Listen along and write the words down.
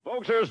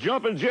folks, there's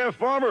Jumpin' Jeff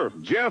Farmer.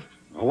 Jeff,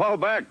 a while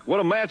back, what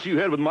a match you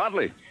had with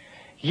Motley.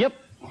 Yep.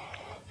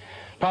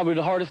 Probably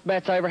the hardest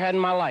match I ever had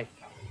in my life.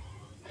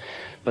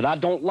 But I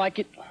don't like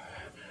it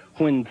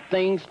when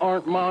things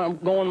aren't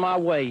going my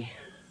way.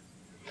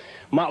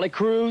 Motley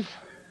Cruz,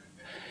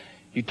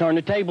 you turn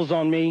the tables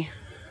on me.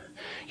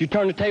 You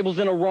turn the tables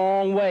in a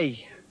wrong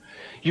way.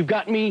 You've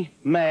got me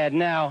mad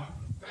now.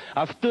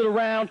 I've stood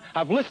around.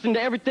 I've listened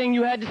to everything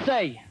you had to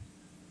say.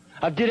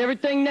 I've did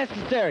everything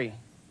necessary.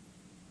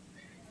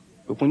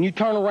 But when you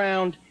turn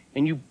around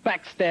and you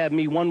backstab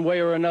me one way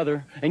or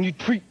another, and you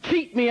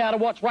cheat me out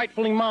of what's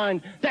rightfully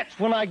mine, that's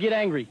when I get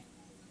angry.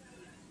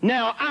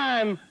 Now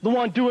I'm the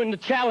one doing the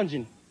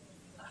challenging.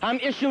 I'm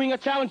issuing a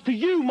challenge to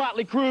you,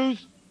 Motley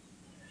Cruz.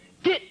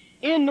 Get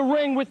in the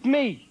ring with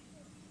me.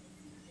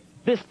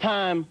 This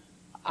time,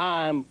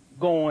 I'm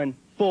going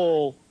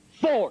full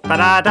force.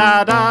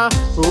 Ba-da-da-da.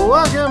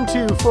 Welcome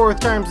to Fourth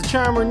Time's the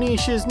Charm, where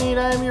niche is neat.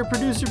 I am your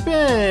producer,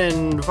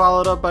 Ben,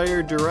 followed up by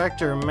your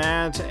director,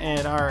 Matt,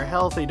 and our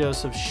healthy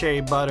dose of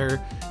shea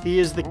butter. He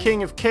is the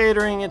king of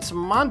catering. It's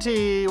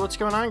Monty. What's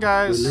going on,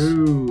 guys?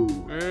 Hello.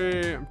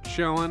 Hey, I'm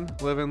chilling,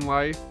 living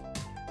life.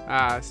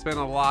 Spent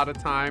a lot of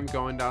time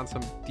going down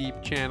some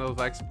deep channels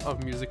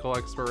of musical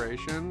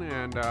exploration,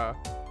 and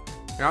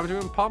I'm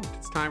doing pumped.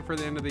 It's time for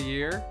the end of the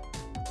year.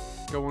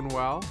 Going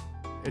well.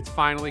 It's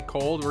finally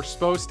cold. We're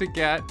supposed to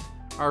get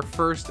our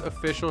first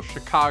official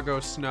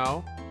Chicago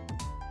snow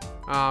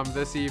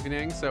this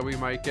evening, so we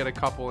might get a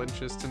couple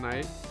inches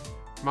tonight.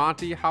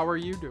 Monty, how are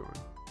you doing?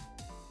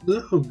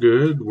 Oh,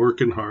 good.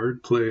 Working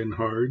hard, playing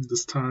hard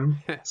this time.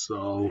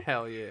 So,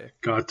 hell yeah.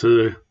 Got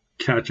to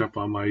catch up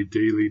on my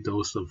daily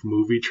dose of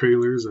movie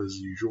trailers as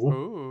usual.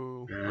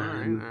 Ooh.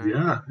 And all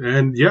right.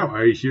 yeah,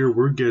 I hear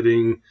we're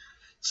getting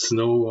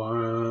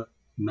snow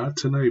not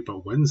tonight,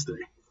 but Wednesday.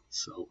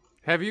 So.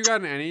 Have you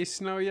gotten any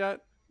snow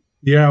yet?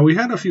 Yeah, we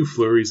had a few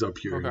flurries up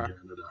here in Okay.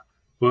 Canada,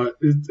 but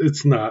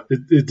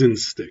it didn't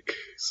stick.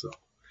 So,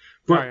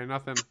 but Right,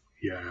 nothing.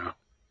 yeah,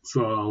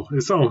 so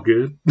it's all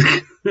good.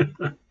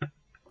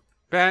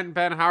 Ben,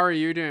 how are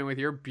you doing with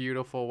your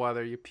beautiful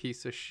weather, you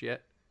piece of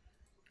shit?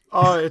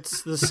 Oh,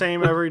 it's the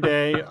same every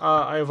day.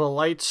 I have a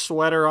light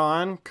sweater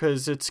on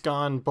because it's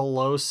gone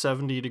below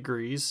 70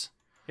 degrees.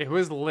 It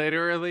was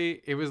literally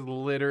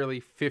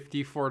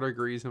 54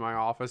 degrees in my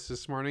office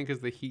this morning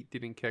because the heat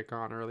didn't kick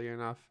on early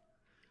enough.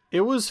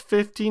 It was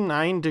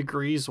 59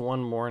 degrees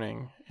one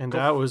morning, and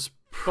that was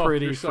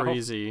pretty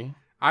freezy.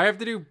 I have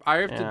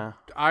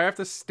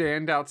to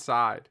stand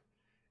outside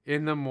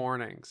in the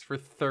mornings for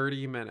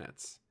 30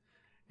 minutes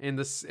in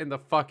the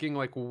fucking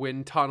like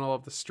wind tunnel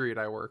of the street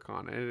I work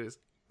on. And it is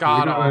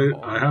god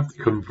awful. I have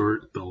to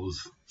convert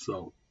those.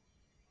 So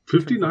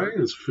 59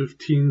 is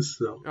 15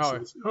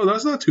 Celsius. Oh,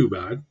 that's not too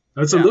bad.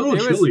 That's a little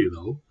chilly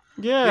though.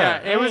 Yeah,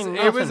 it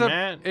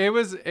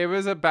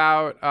was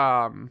about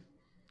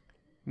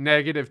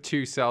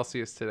 -2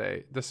 Celsius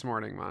today this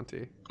morning,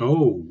 Monty.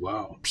 Oh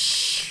wow.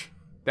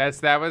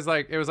 That was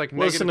like it was like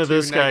Listen -2, to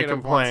this guy -1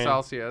 complain.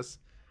 Celsius.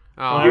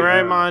 All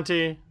right,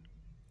 Monty.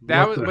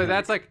 That's when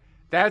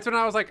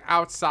I was like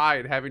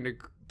outside having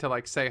to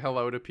like say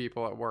hello to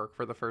people at work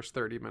for the first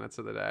 30 minutes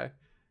of the day.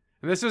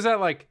 And this was at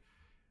like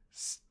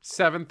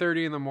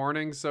 7:30 in the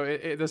morning, so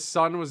the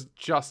sun was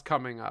just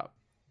coming up.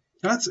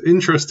 That's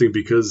interesting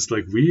because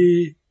like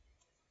we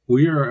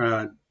are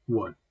at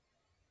what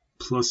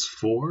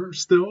 +4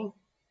 still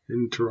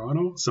in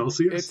Toronto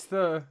Celsius.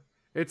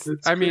 It's crazy.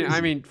 I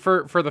mean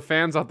for the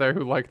fans out there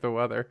who like the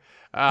weather.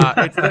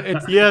 This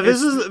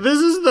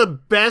is the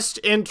best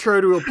intro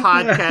to a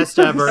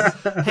podcast ever.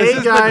 Hey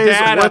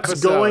guys, what's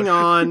episode. going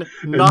on?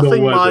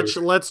 Nothing much.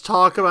 Let's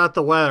talk about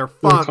the weather.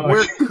 Fuck,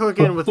 we're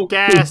cooking with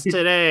gas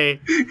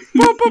today.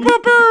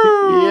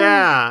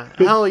 Yeah,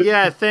 hell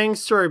yeah.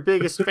 Thanks to our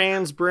biggest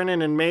fans,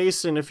 Brennan and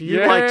Mason. If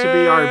you'd like to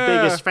be our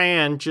biggest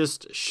fan,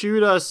 just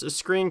shoot us a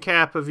screen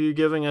cap of you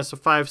giving us a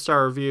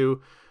 5-star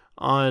review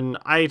on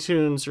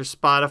iTunes or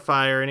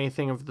Spotify or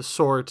anything of the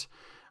sort.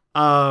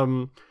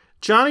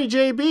 Johnny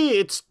JB,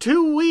 it's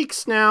 2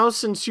 weeks now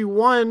since you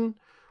won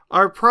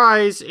our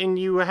prize and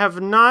you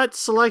have not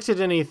selected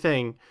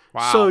anything.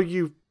 Wow. So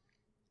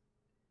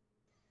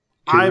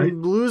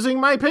I'm losing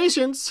my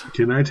patience.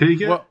 Can I take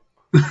it? Well,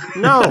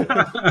 no.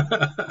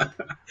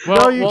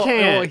 No, you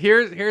can't. Well,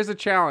 here's a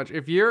challenge.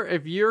 If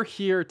you're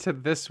here to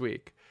this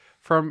week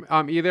from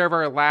either of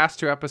our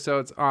last 2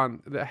 episodes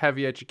on the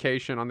heavy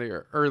education on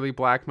the early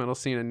black metal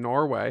scene in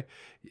Norway,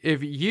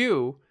 if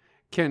you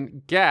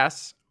can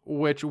guess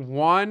which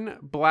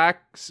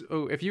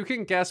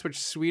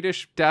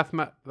Swedish death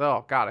metal...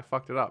 Oh, God, I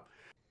fucked it up.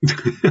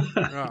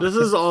 This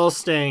is all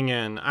staying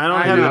in. I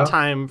don't have the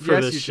time for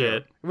this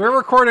shit. We're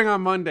recording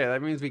on Monday.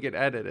 That means we get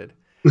edited.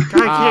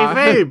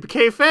 Kayfabe.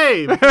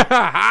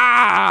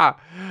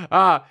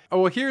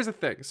 Well, here's the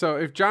thing. So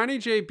if Johnny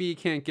JB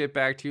can't get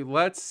back to you,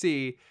 let's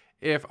see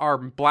if our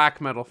black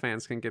metal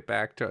fans can get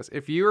back to us.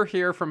 If you're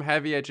here from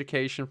Heavy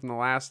Education from the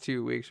last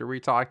 2 weeks where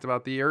we talked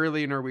about the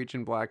early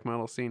Norwegian black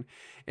metal scene,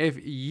 if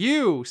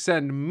you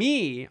send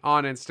me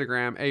on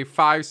Instagram a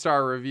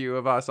 5-star review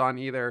of us on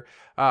either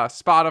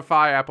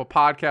Spotify, Apple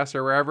Podcasts,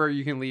 or wherever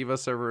you can leave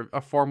us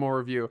a formal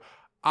review,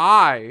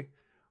 I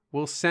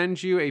will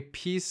send you a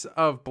piece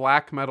of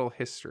black metal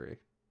history.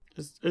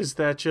 Is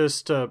that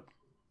just a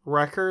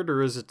record,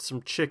 or is it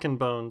some chicken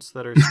bones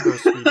that are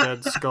supposed to be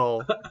Dead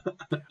Skull?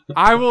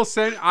 I will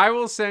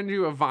send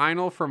you a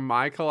vinyl from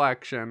my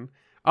collection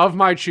of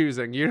my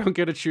choosing. You don't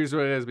get to choose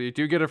what it is, but you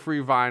do get a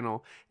free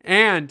vinyl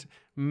and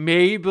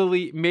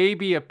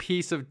maybe a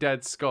piece of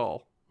Dead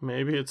Skull.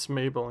 Maybe it's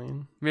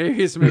Maybelline.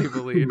 Maybe it's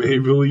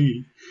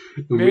Maybelline.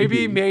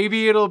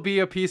 Maybe it'll be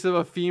a piece of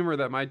a femur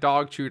that my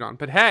dog chewed on.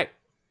 But hey,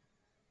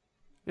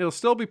 it'll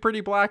still be pretty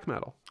black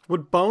metal.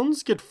 Would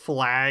bones get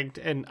flagged?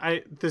 And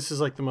this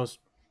is like the most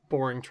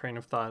boring train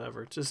of thought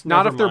ever. Just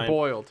not if never they're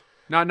boiled.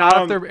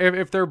 Not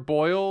if they're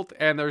boiled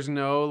and there's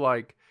no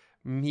like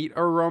meat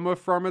aroma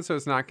from it, so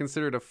it's not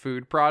considered a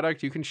food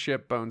product. You can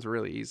ship bones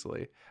really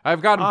easily.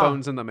 I've gotten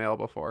bones in the mail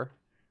before.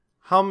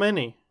 How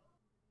many?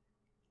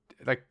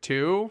 Like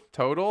 2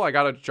 total. I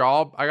got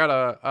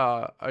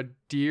a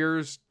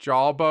deer's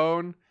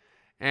jawbone,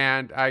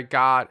 and I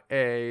got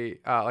a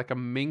like a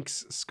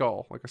minx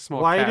skull, like a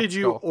small. Why cat did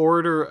you skull.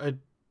 order a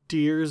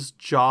deer's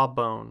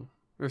jawbone?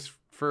 It was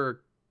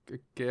for a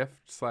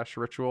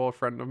gift/ritual a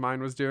friend of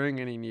mine was doing,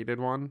 and he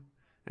needed one.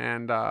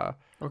 And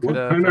what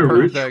kind of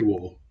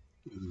ritual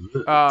is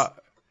this?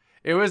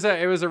 It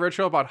was a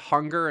ritual about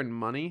hunger and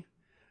money.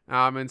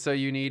 And so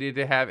you needed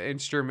to have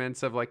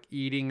instruments of like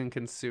eating and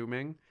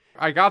consuming.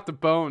 I got the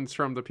bones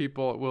from the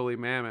people at Woolly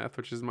Mammoth,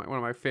 which is one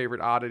of my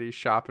favorite oddity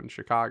shop in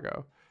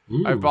Chicago.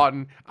 Ooh. I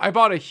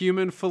bought a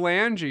human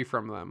phalange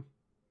from them.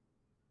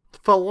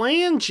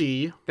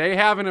 Phalange? They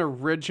have an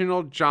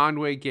original John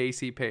Wayne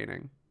Gacy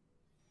painting.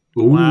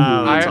 Ooh.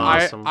 Wow, that's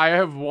awesome. I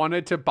have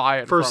wanted to buy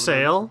it for from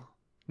sale. him.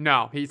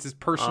 No, he's his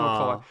personal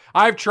phalange.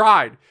 I've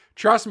tried.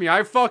 Trust me,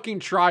 I fucking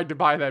tried to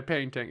buy that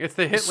painting. It's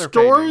the Hitler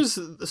painting.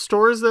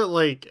 Stores that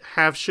like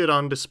have shit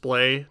on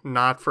display,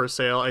 not for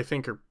sale, I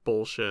think are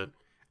bullshit.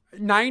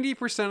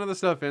 90% of the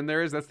stuff in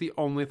there that's the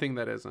only thing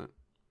that isn't.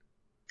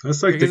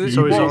 That's like Because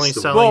So he's Well, only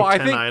store. selling I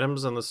 10 think-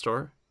 items in the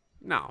store?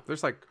 No,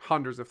 there's like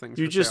hundreds of things.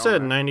 You for just sale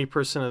said on there.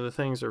 90% of the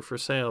things are for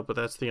sale, but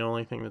that's the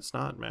only thing that's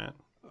not, Matt.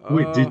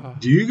 Wait,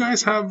 do you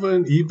guys have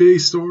an eBay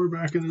store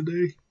back in the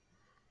day?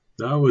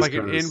 That was like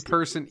an kinda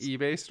in-person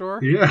eBay store?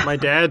 Yeah. My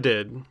dad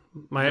did.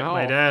 My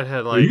dad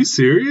had Are like you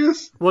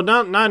serious? well,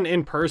 not an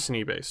in-person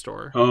eBay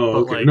store. Oh, but,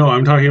 okay. like- No,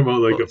 I'm talking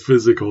about like a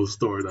physical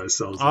store that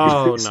sells.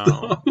 Oh, eBay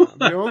no.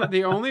 stuff.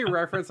 The only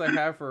reference I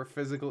have for a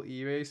physical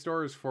eBay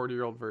store is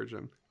 40-Year-Old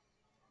Virgin.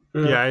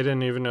 Yeah, I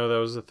didn't even know that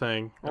was a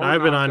thing. And Or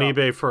I've been on knocked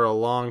up. eBay for a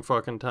long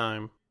fucking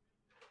time.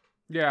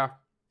 Yeah.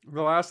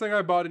 The last thing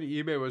I bought on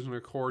eBay was an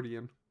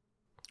accordion.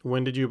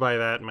 When did you buy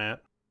that,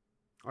 Matt?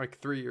 Like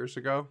 3 years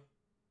ago.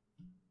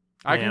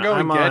 I can Man, go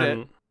and I'm get on-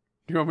 it.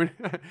 Do you want me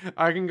to,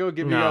 I can go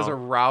give you guys a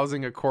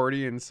rousing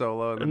accordion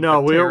solo. And then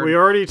No, we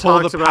already pull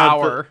talked the about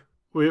power.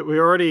 we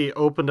already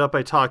opened up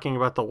by talking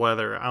about the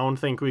weather. I don't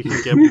think we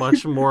can get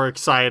much more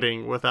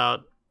exciting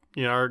without,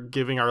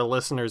 giving our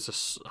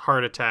listeners a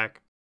heart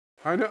attack.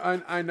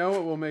 I know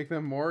it will make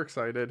them more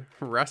excited.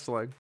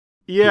 Wrestling.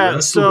 Yeah,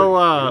 Wrestling,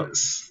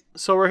 yes.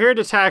 so we're here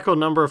to tackle a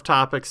number of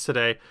topics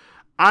today.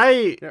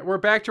 Yeah, we're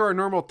back to our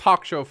normal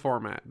talk show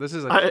format. This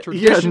is a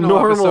traditional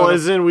normal episode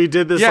as in we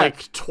did this Yeah.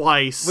 like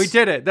twice. We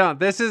did it. No,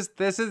 this is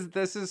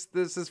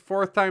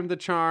fourth time the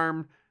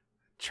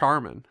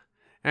Charmin.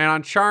 And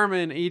on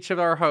Charmin, each of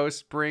our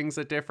hosts brings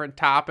a different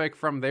topic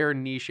from their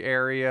niche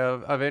area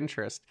of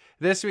interest.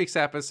 This week's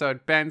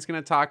episode, Ben's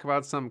going to talk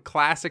about some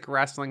classic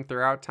wrestling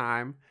throughout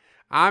time.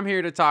 I'm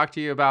here to talk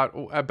to you about,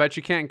 I bet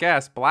you can't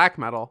guess, black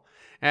metal.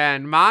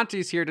 And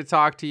Monty's here to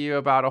talk to you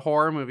about a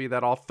horror movie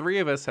that all three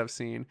of us have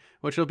seen,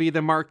 which will be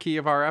the marquee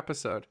of our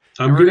episode.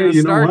 I'm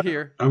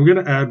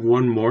gonna add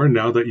one more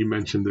now that you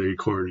mentioned the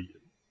accordion,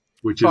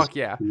 which is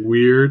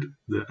weird.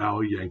 The Al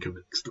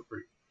Yankovic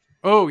story.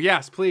 Oh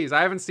yes, please.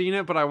 I haven't seen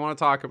it, but I want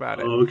to talk about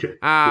it. Okay.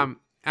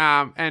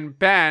 And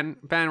Ben,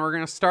 we're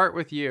gonna start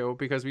with you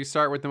because we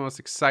start with the most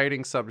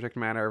exciting subject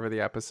matter of the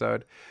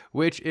episode,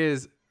 which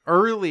is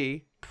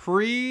early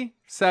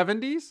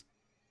pre-70s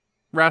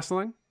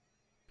wrestling.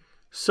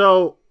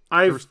 So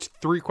there was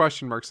 3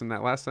 question marks in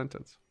that last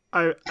sentence.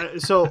 I've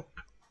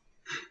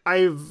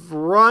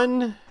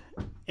run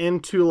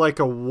into like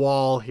a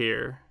wall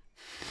here.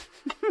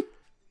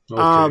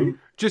 Okay.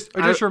 Just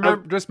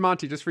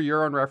Monty, just for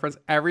your own reference,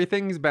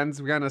 everything Ben's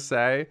gonna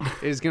say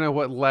is gonna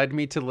what led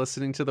me to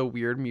listening to the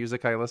weird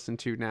music I listen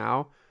to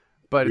now.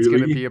 But it's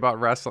gonna be about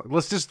wrestling.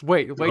 Let's just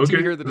wait till you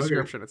hear the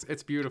description.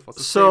 It's beautiful. It's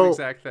the same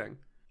exact thing.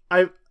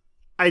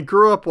 I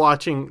grew up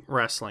watching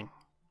wrestling,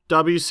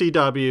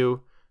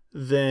 WCW,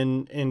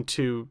 then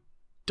into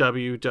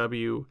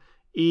WWE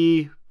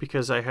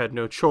because I had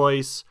no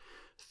choice.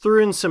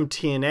 Threw in some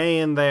TNA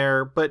in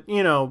there, but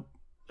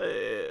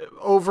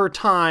over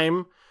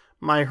time,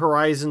 my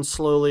horizon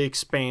slowly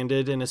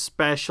expanded, and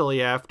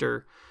especially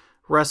after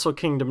Wrestle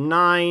Kingdom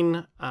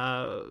 9,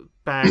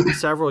 back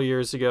several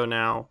years ago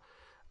now,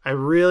 I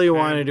really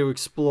wanted to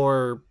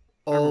explore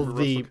all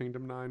the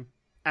Kingdom 9.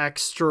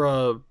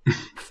 extra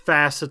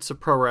facets of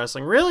pro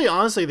wrestling. Really,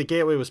 honestly, the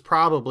gateway was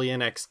probably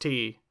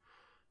NXT.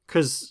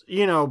 Because,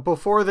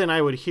 before then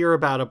I would hear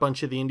about a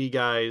bunch of the indie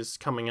guys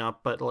coming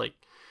up, but like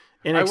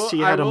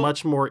NXT had a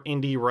much more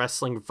indie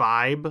wrestling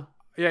vibe.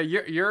 Yeah,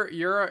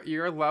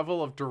 your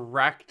level of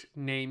direct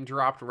name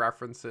dropped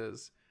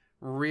references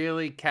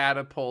really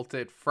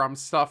catapulted from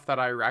stuff that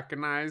I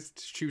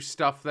recognized to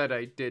stuff that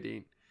I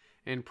didn't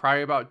in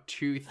probably about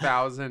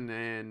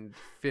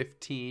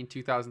 2015,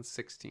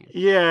 2016.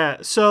 Yeah,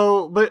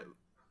 so but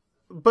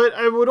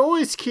I would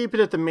always keep it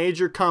at the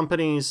major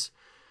companies,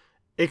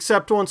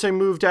 except once I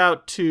moved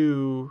out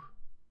to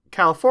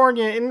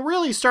California, and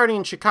really starting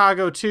in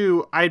Chicago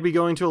too, I'd be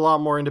going to a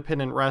lot more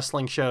independent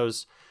wrestling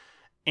shows.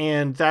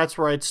 And that's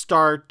where I'd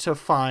start to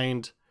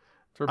find...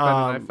 That's where Ben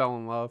and I fell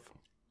in love.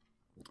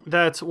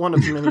 That's one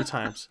of many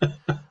times.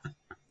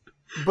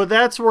 But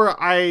that's where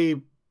I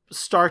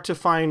start to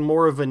find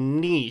more of a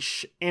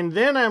niche. And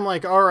then I'm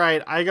like, all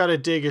right, I got to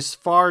dig as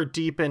far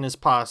deep in as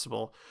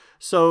possible.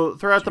 So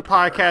throughout the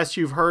podcast,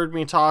 you've heard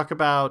me talk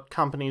about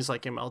companies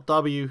like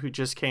MLW, who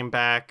just came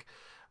back,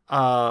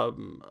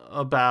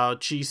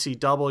 about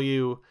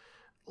GCW,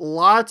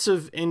 lots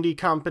of indie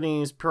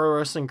companies, Pro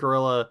Wrestling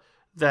Guerrilla,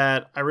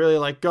 that I really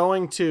like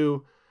going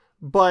to.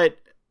 But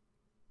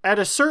at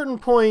a certain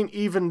point,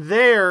 even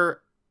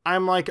there,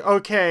 I'm like,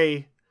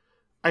 okay,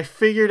 I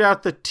figured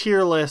out the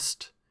tier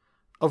list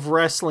of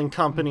wrestling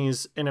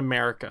companies in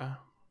America,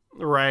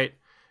 right?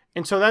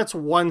 And so that's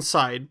one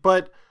side,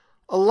 but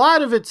a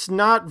lot of it's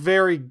not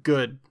very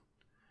good.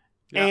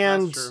 Yeah,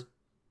 and that's true.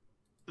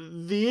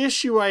 The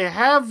issue I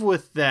have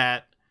with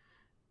that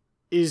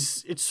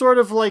is it's sort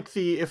of like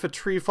the if a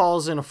tree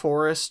falls in a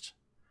forest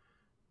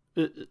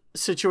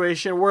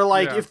situation, where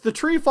like if the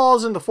tree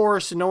falls in the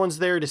forest and no one's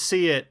there to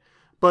see it,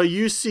 but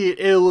you see it,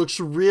 it looks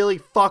really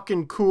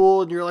fucking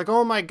cool, and you're like,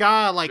 oh my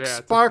god, like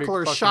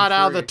sparkler shot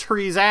out of the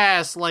tree's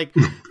ass, like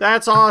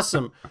that's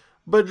awesome.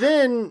 But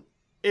then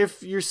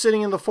if you're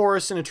sitting in the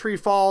forest and a tree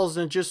falls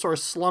and it just sort of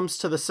slumps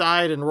to the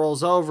side and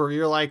rolls over,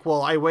 you're like,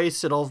 well, I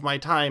wasted all of my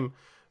time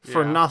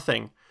for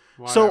nothing.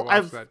 So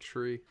I've that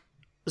tree.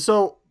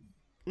 So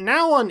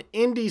now on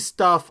indie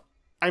stuff,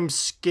 I'm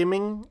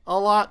skimming a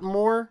lot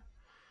more.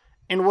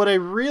 And what I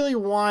really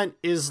want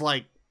is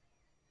like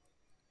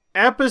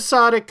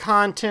episodic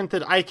content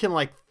that I can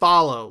like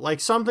follow, like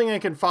something I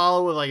can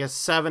follow with like a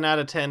 7 out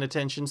of 10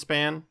 attention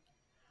span.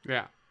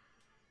 Yeah.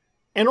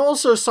 And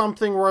also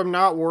something where I'm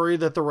not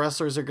worried that the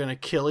wrestlers are going to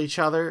kill each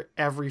other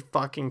every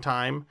fucking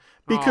time.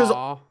 Because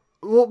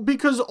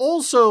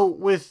also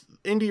with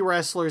indie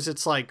wrestlers,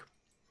 it's like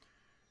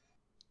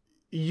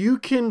you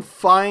can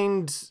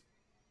find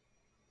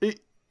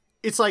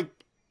it's like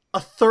a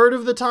third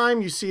of the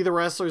time you see the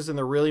wrestlers and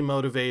they're really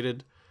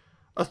motivated.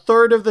 A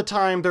third of the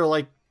time they're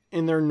like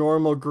in their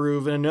normal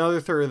groove, and another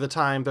third of the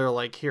time they're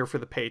like here for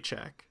the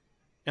paycheck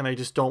and they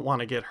just don't want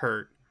to get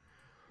hurt.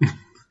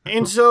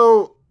 And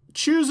so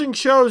choosing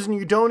shows and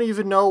you don't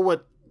even know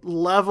what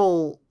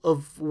level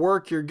of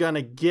work you're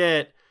gonna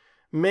get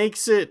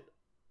makes it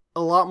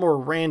a lot more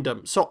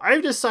random. So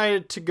I've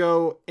decided to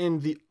go in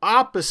the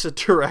opposite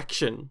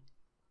direction,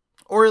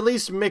 or at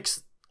least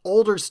mix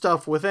older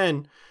stuff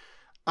within.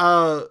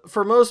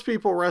 For most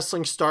people,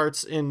 wrestling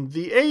starts in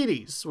the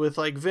 80s with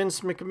like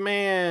Vince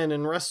McMahon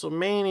and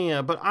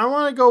WrestleMania, but I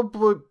want to go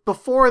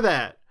before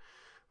that,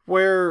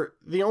 where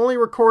the only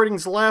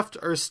recordings left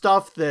are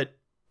stuff that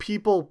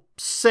people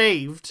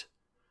saved,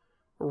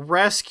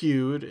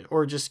 rescued,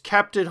 or just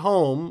kept at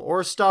home,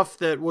 or stuff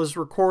that was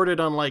recorded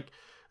on like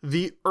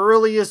the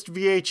earliest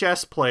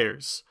VHS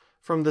players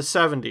from the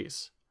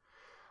 70s.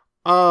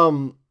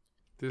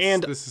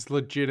 This is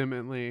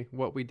legitimately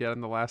what we did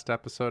in the last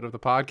episode of the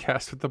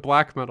podcast with the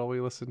black metal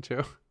we listened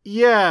to.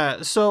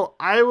 Yeah, so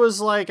I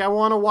was like, I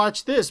want to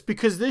watch this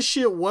because this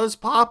shit was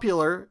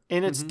popular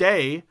in its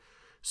day.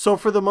 So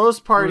for the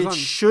most part, it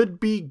should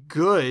be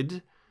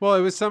good. Well,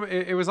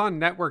 it was on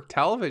network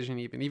television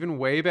even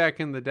way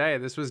back in the day.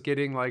 This was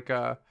getting like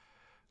a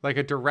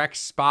direct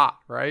spot,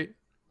 right?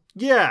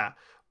 Yeah,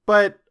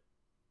 but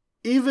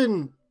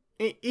even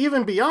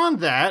beyond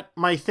that,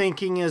 my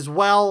thinking is,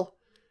 well,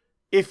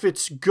 if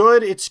it's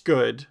good, it's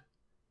good.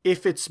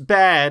 If it's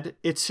bad,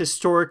 it's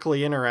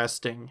historically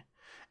interesting.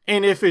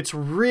 And if it's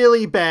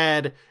really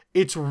bad,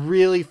 it's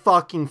really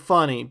fucking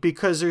funny,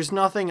 because there's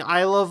nothing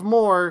I love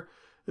more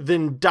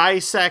than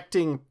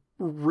dissecting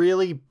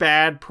really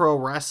bad pro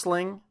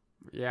wrestling.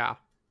 Yeah.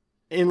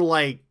 And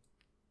like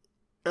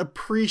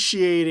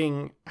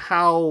appreciating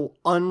how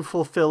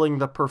unfulfilling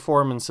the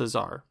performances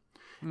are.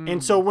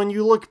 And so when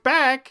you look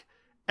back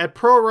at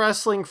pro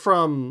wrestling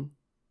from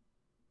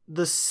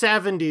the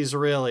 70s,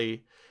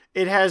 really,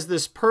 it has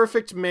this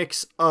perfect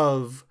mix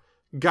of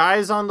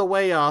guys on the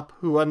way up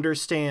who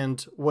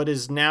understand what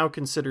is now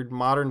considered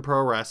modern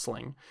pro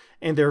wrestling,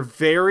 and they're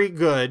very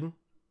good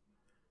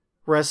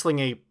wrestling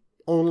a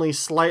only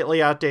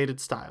slightly outdated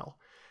style.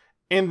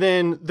 And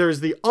then there's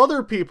the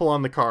other people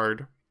on the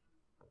card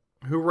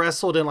who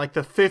wrestled in like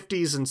the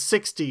 50s and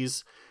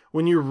 60s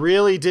when you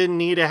really didn't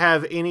need to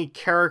have any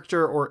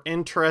character or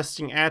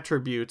interesting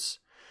attributes.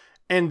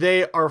 And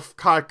they are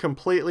caught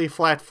completely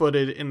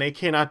flat-footed and they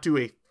cannot do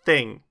a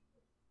thing.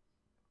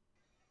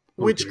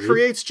 Which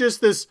creates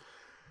just this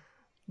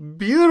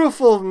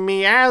beautiful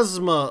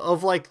miasma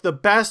of like the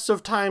best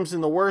of times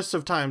and the worst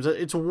of times.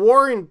 It's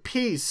War and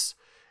Peace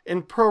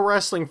in pro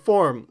wrestling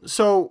form.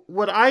 So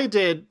what I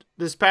did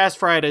this past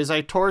Friday is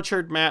I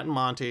tortured Matt and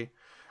Monty.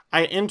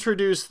 I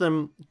introduced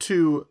them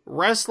to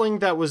wrestling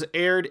that was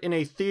aired in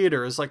a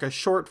theater as like a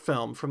short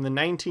film from the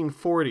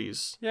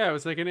 1940s. Yeah, it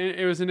was like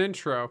it was an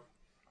intro.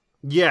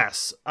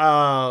 Yes.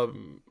 A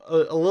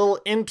little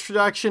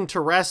introduction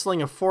to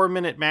wrestling, a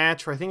 4-minute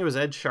match where I think it was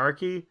Ed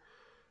Sharkey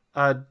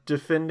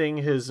defending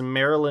his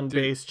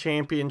Maryland-based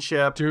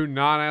championship. Do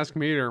not ask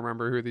me to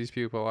remember who these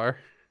people are.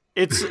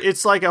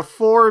 It's like a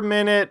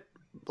 4-minute,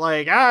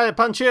 like, I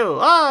punch you,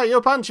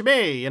 you punch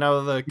me. You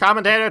know, the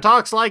commentator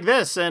talks like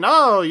this, and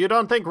you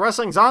don't think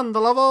wrestling's on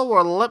the level?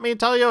 Well, let me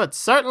tell you, it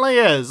certainly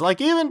is. Like,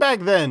 even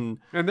back then.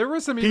 And there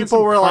was some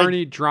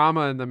carny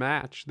drama in the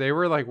match. They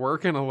were, like,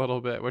 working a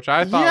little bit, which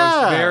I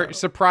thought was very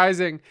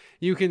surprising.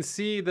 You can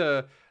see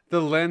the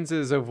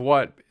lenses of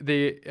what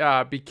they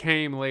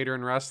became later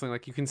in wrestling.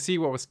 Like, you can see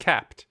what was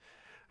kept.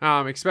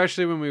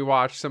 Especially when we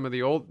watch some of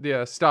the old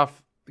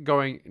stuff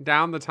going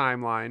down the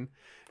timeline.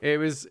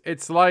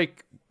 It's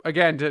like,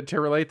 again,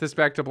 to relate this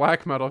back to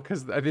black metal,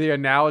 because the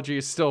analogy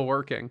is still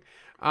working.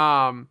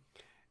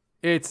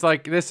 It's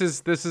like this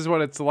is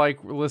what it's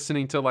like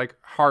listening to like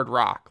hard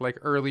rock, like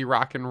early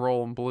rock and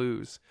roll and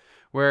blues,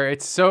 where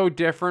it's so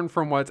different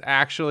from what's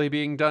actually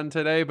being done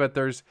today, but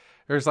there's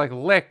like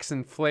licks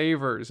and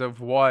flavors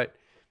of what,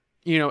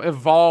 you know,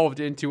 evolved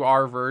into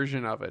our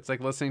version of it. It's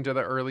like listening to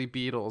the early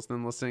Beatles,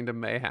 then listening to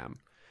Mayhem.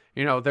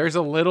 You know, there's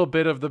a little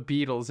bit of the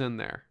Beatles in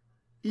there.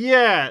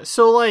 Yeah,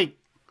 so like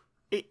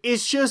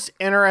it's just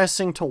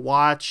interesting to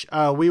watch.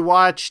 We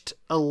watched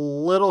a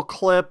little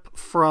clip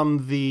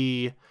from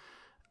the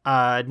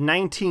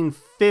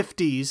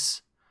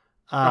 1950s.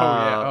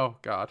 Oh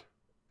God.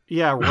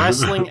 Yeah,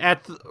 wrestling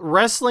at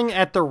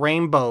the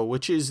Rainbow,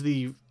 which is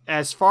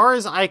as far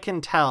as I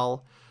can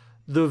tell,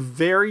 the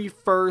very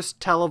first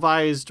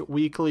televised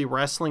weekly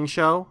wrestling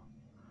show.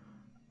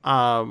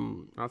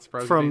 Not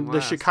surprised from the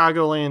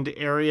Chicagoland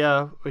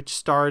area, which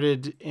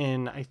started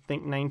in I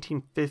think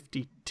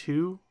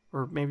 1952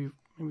 or maybe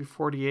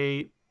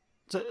 48,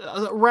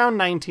 around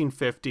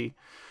 1950.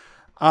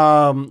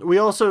 We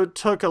also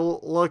took a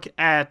look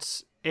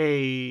at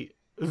a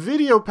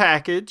video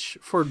package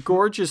for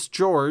Gorgeous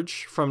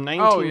George from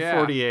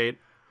 1948.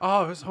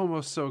 Oh, it was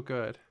almost so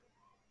good.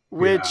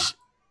 Which,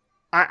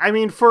 I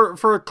mean,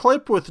 for a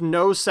clip with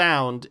no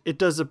sound, it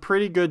does a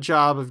pretty good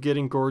job of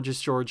getting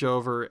Gorgeous George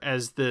over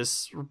as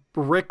this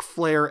Ric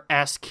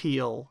Flair-esque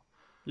heel.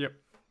 Yep.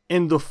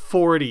 In the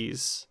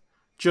 40s.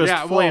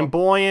 Just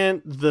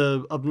flamboyant,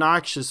 the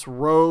obnoxious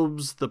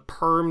robes, the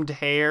permed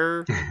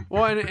hair.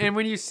 Well, and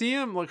when you see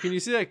him, like when you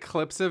see like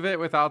clips of it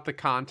without the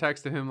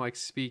context of him like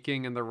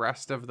speaking and the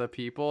rest of the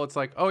people, it's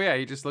like, oh yeah,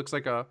 he just looks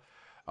like a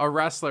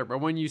wrestler. But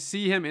when you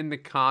see him in the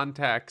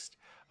context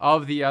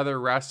of the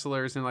other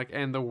wrestlers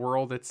and the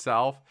world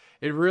itself,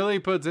 it really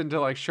puts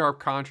into like sharp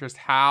contrast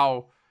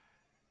how,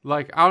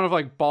 like, I don't know if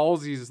like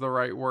ballsy is the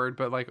right word,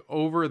 but like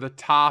over the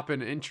top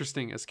and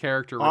interesting his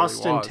character really was.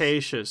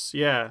 Ostentatious,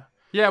 yeah.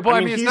 Yeah, but I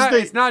mean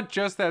it's not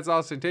just that it's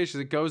ostentatious.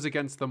 It goes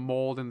against the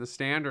mold and the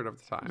standard of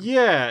the time.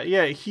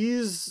 Yeah. He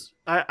is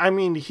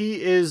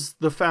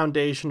the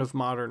foundation of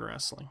modern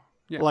wrestling.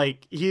 Yeah.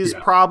 Like, he's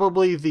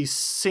probably the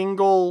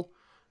single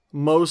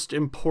most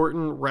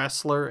important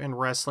wrestler in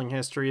wrestling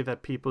history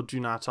that people do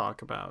not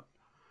talk about.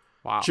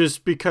 Wow.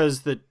 Just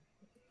because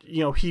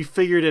he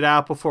figured it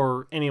out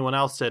before anyone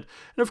else did.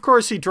 And of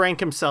course he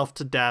drank himself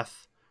to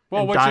death.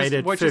 Well,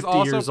 which is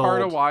also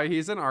part of why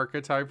he's an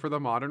archetype for the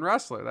modern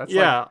wrestler. That's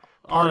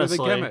part of the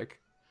gimmick.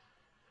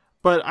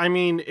 But I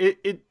mean,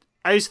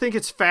 I just think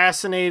it's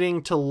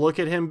fascinating to look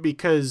at him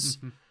because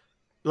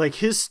like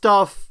his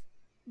stuff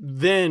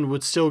then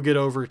would still get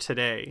over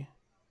today.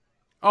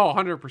 Oh,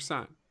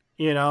 100%.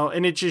 You know,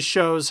 and it just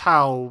shows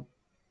how,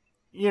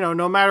 you know,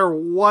 no matter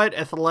what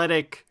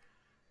athletic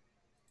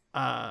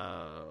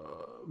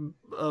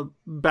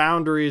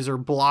boundaries or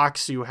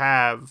blocks you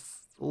have,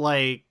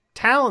 like,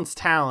 talent's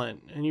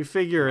talent, and you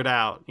figure it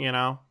out, you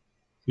know?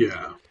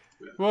 Yeah.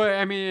 Well,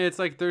 I mean, it's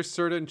like there's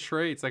certain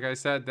traits, like I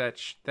said,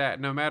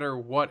 that no matter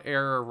what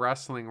era of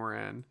wrestling we're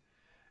in,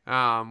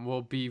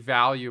 will be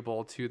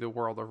valuable to the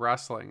world of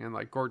wrestling. And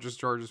like Gorgeous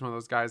George is one of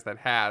those guys that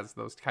has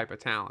those type of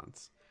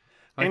talents.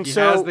 Like, and he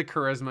has the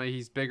charisma.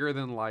 He's bigger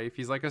than life.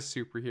 He's like a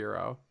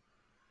superhero.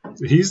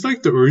 He's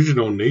like the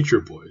original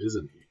Nature Boy,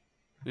 isn't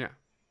he? Yeah.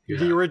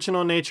 The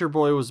original Nature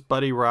Boy was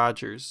Buddy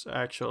Rogers,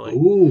 actually.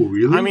 Oh,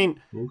 really?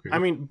 I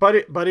mean,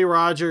 Buddy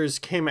Rogers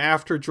came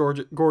after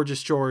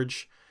Gorgeous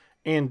George,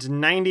 and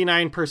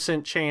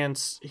 99%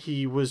 chance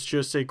he was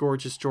just a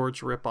Gorgeous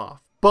George ripoff.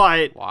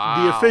 But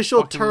Wow. the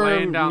official Fucking laying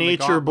term down the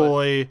Nature gauntlet.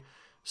 Boy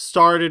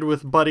started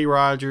with Buddy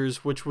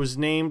Rogers, which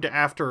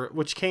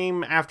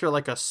came after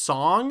like a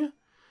song.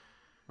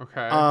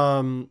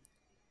 Okay.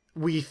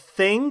 We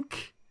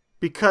think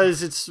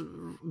because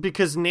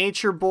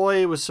Nature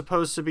Boy was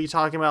supposed to be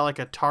talking about like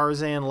a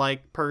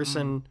Tarzan-like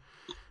person,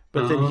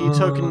 but then he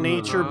took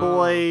Nature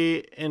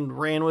Boy and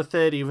ran with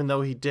it, even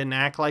though he didn't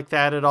act like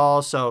that at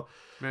all. So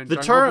Man, the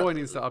Jungle term, Boy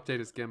needs to update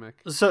his gimmick.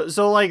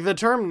 so like the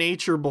term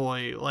Nature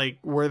Boy, like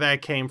where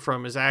that came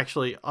from, is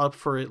actually up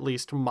for at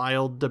least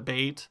mild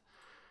debate.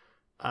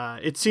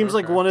 It seems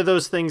like Okay. one of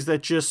those things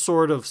that just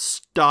sort of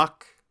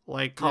stuck.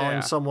 Like calling Yeah.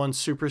 someone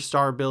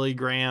Superstar Billy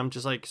Graham,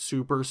 just like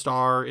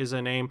Superstar is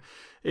a name.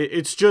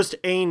 It's just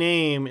a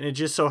name, and it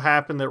just so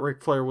happened that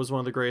Ric Flair was one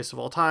of the greatest of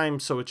all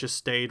time, so it just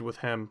stayed with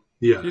him.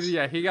 Yes.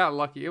 He got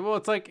lucky. Well,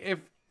 it's like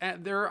if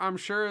I'm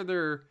sure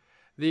the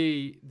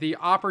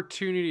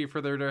opportunity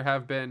for there to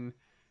have been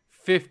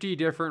 50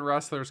 different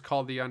wrestlers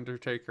called The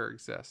Undertaker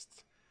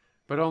exists.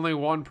 But only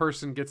one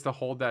person gets to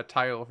hold that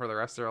title for the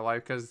rest of their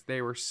life because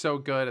they were so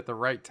good at the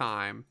right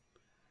time.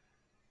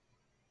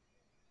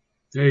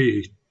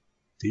 Hey,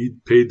 he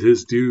paid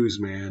his dues,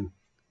 man.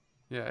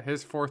 Yeah,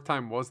 his fourth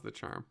time was the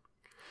charm.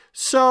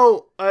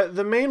 So,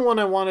 the main one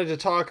I wanted to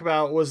talk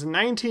about was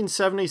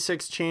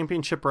 1976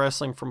 Championship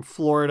Wrestling from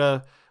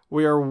Florida.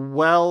 We are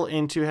well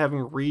into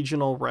having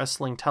regional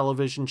wrestling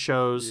television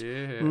shows.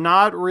 Yeah.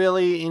 Not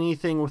really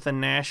anything with a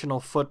national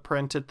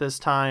footprint at this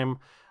time.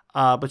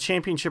 But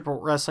Championship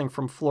Wrestling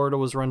from Florida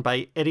was run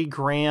by Eddie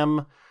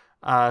Graham,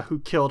 who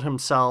killed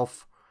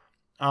himself.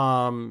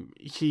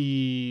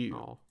 He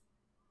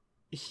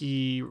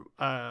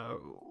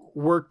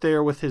worked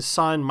there with his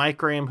son, Mike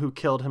Graham, who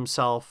killed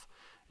himself.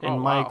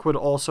 And Mike would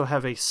also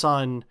have a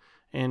son,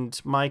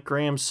 and Mike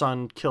Graham's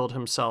son killed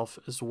himself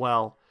as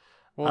well.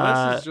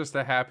 Well, this is just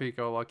a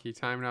happy-go-lucky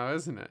time now,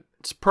 isn't it?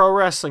 It's pro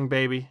wrestling,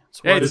 baby.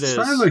 It's what It's it is.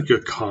 not like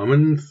a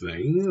common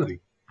thing.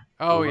 Like,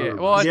 Oh, yeah.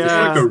 Well, it's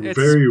yeah. like a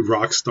very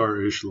rock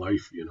star-ish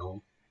life, you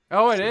know.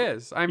 Oh, it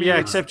is. I mean, Yeah,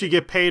 except you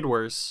get paid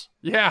worse.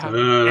 yeah.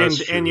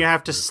 That's And you true.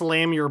 have to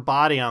slam your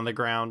body on the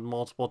ground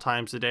multiple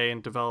times a day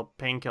and develop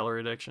painkiller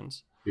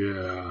addictions.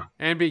 Yeah.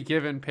 And be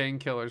given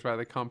painkillers by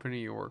the company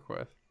you work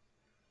with.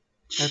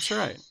 That's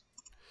right.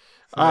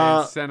 So they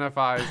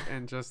incentivize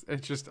and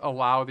just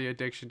allow the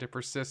addiction to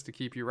persist to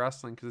keep you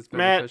wrestling because it's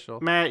beneficial.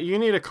 Matt, you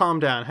need to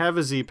calm down. Have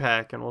a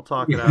Z-Pack and we'll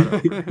talk it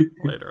out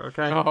later,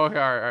 okay? Oh, okay,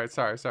 all right.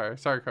 Sorry,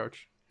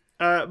 coach.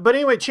 But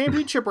anyway,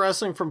 Championship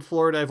Wrestling from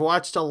Florida. I've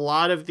watched a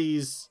lot of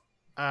these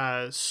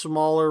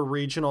smaller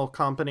regional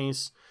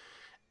companies.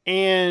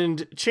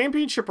 And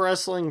Championship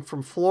Wrestling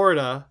from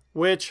Florida,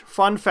 which,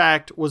 fun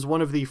fact, was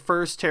one of the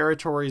first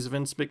territories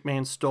Vince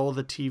McMahon stole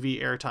the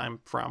TV airtime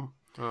from.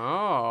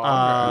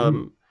 Oh,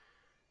 okay.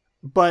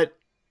 But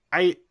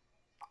I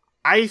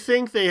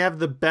think they have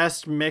the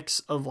best mix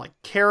of like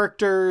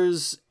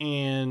characters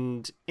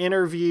and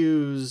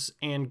interviews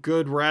and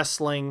good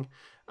wrestling.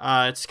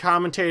 It's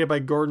commentated by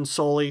Gordon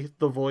Soley,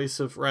 the voice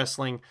of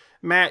wrestling.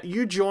 Matt,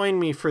 you joined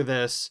me for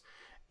this,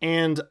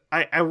 and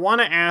I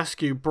want to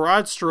ask you,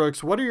 broad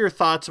strokes, what are your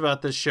thoughts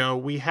about this show?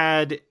 We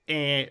had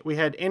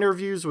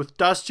interviews with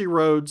Dusty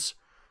Rhodes,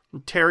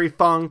 Terry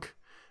Funk.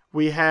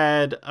 We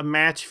had a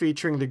match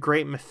featuring the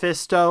Great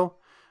Mephisto.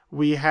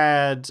 We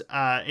had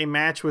a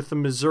match with the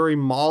Missouri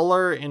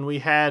Mauler, and we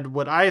had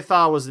what I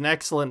thought was an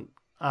excellent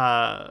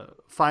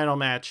final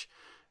match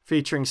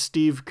featuring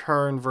Steve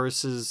Kern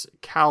versus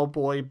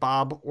Cowboy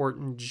Bob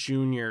Orton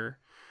Jr.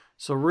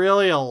 So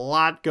really a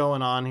lot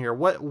going on here.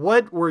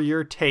 What were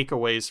your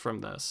takeaways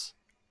from this?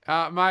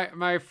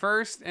 My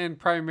first and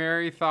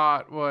primary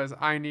thought was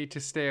I need to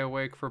stay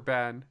awake for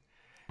Ben.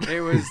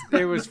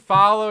 It was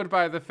followed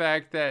by the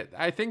fact that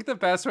I think the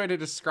best way to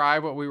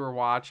describe what we were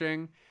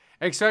watching,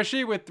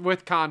 especially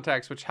with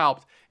context, which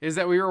helped, is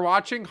that we were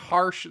watching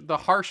the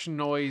harsh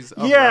noise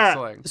of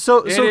wrestling.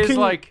 So it is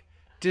like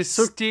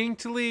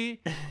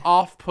distinctly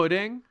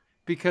off-putting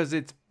because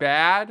it's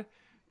bad,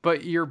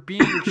 but you're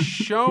being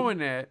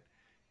shown it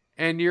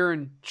and you're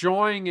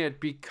enjoying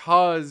it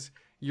because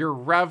you're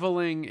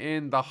reveling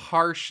in the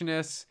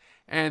harshness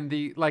and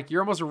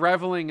you're almost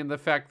reveling in the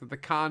fact that the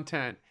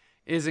content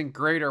isn't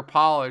great or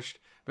polished,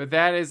 but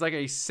that is like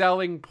a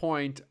selling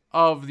point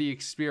of the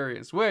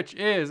experience, which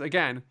is,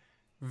 again,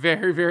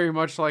 very, very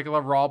much like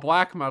the raw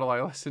black metal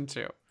I listen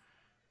to.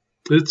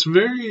 It's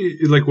very,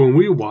 like, when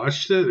we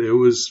watched it, it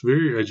was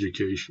very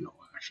educational,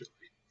 actually.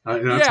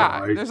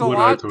 There's a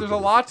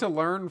lot to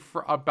learn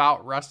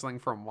about wrestling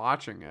from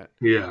watching it.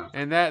 Yeah.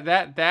 And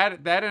that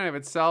in of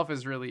itself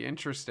is really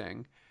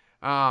interesting.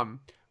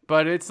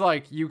 But it's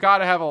like, you got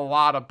to have a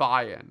lot of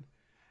buy-in.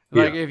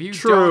 Like, if you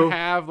don't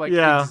have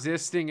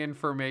existing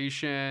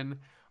information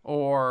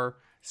or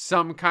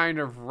some kind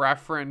of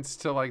reference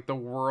to like the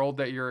world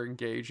that you're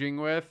engaging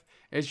with,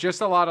 it's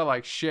just a lot of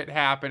like shit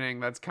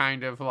happening that's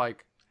kind of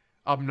like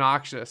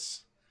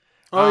obnoxious.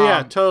 Oh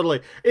yeah,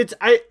 totally.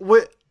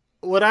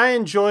 What I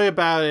enjoy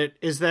about it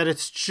is that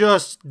it's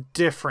just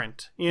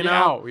different, you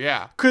know?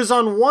 Yeah. Because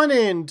on one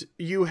end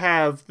you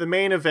have the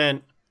main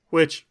event,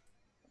 which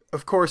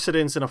of course it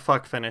ends in a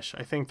fuck finish.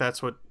 I think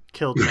that's what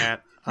killed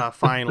Matt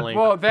finally.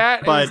 Well,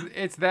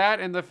 it's that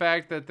and the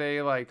fact that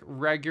they like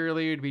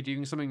regularly would be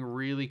doing something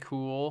really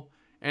cool,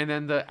 and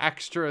then the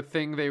extra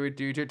thing they would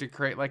do to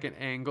create like an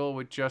angle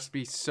would just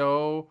be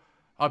so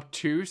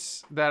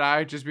obtuse that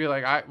I'd just be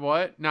like,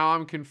 what? Now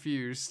I'm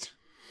confused.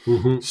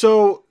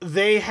 So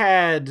they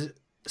had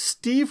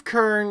Steve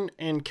Kern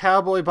and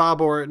Cowboy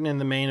Bob Orton in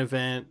the main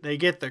event. They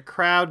get the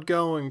crowd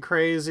going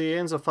crazy.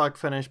 Ends a fuck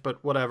finish,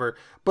 but whatever.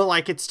 But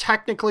like, it's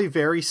technically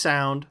very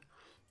sound.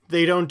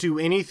 They don't do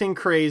anything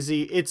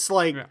crazy. It's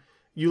like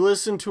you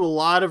listen to a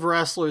lot of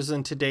wrestlers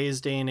in today's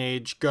day and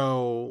age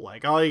go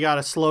like, oh, you got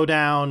to slow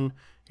down.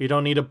 You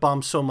don't need to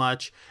bump so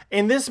much.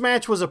 And this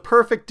match was a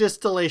perfect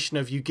distillation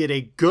of you get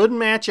a good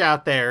match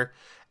out there,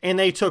 and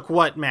they took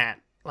what, Matt?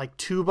 Like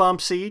 2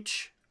 bumps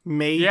each?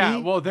 Maybe? Yeah,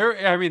 well,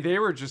 they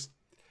were just...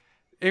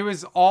 It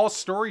was all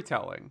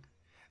storytelling.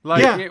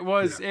 Like, it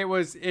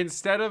was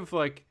instead of,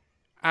 like,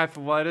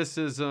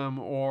 athleticism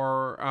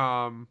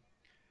or,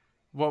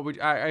 what would...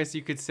 I guess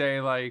you could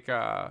say, like,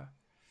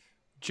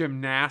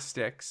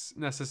 gymnastics,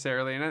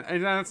 necessarily.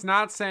 And that's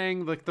not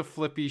saying, like, the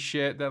flippy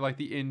shit that, like,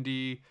 the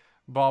indie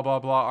blah, blah,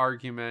 blah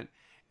argument.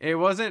 It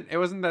wasn't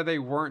that they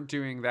weren't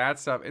doing that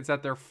stuff. It's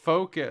that their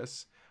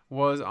focus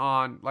was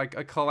on, like,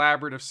 a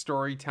collaborative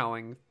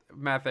storytelling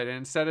method, and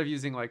instead of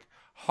using like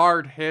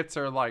hard hits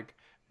or like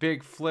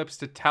big flips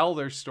to tell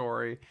their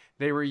story,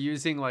 they were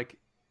using like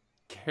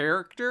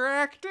character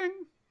acting.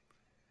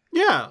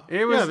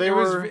 It was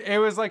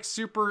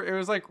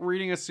like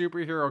reading a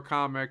superhero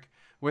comic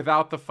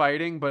without the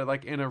fighting, but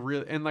like in a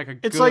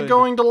it's like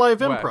going to live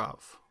improv.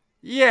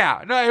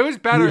 Yeah, no, it was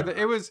better.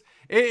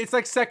 It's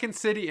like Second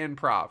City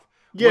improv,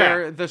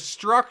 where the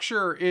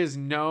structure is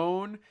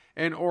known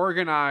and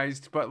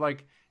organized, but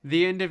like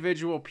the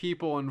individual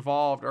people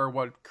involved are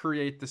what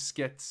create the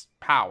skit's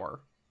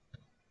power.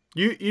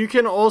 You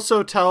can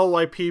also tell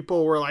why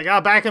people were like,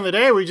 back in the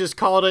day, we just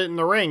called it in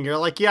the ring. You're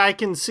like, yeah, I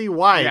can see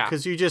why,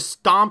 because you just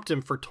stomped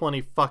him for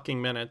 20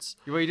 fucking minutes.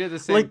 Well, you did the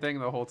same thing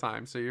the whole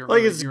time, so you're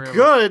like, it's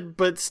good,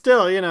 but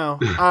still, you know.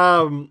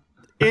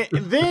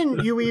 Then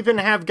you even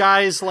have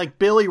guys like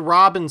Billy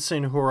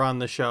Robinson who are on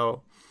the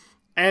show.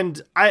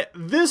 And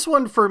this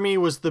one for me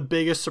was the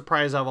biggest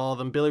surprise of all of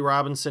them. Billy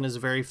Robinson is a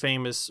very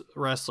famous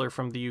wrestler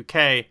from the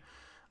UK.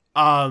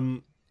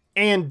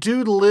 And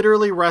dude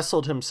literally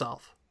wrestled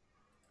himself.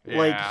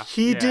 Like,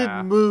 he did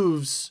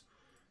moves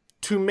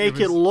to make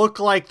it look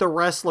like the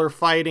wrestler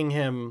fighting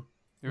him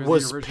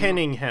was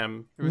pinning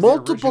him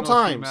multiple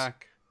times.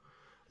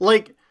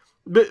 Like,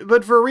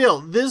 but for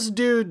real, this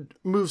dude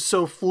moves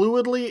so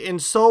fluidly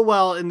and so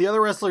well, and the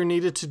other wrestler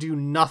needed to do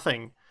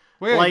nothing.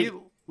 Like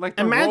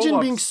imagine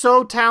being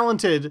so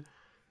talented,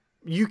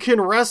 you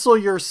can wrestle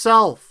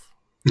yourself.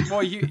 Well,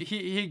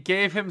 he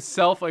gave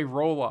himself a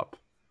roll up.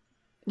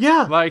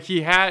 Yeah, like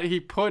he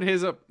put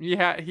his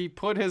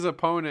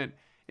opponent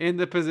in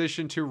the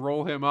position to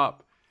roll him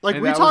up.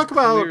 Like, we talk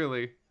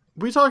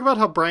about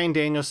how Bryan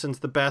Danielson's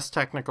the best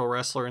technical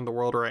wrestler in the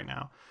world right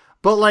now,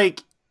 but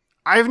like,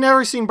 I've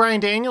never seen Bryan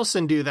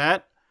Danielson do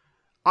that.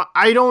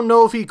 I don't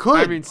know if he could.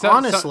 I mean,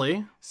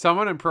 honestly,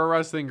 someone in Pro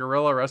Wrestling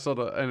Guerrilla wrestled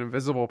an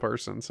invisible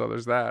person, so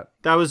there's that.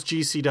 That was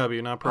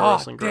GCW, not Pro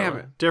Wrestling Guerrilla. Damn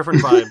it.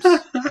 Different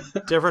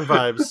vibes. Different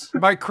vibes.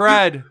 My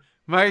cred,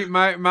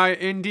 my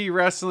indie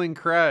wrestling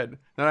cred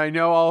that I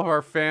know all of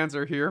our fans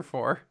are here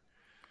for.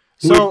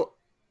 So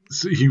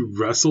he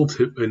wrestled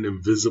an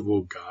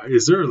invisible guy.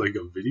 Is there like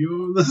a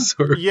video of this?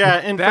 Or?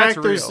 Yeah, in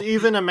fact, there's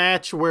even a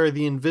match where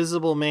the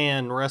Invisible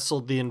Man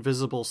wrestled the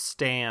Invisible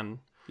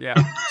Stan. Yeah.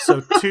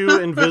 So 2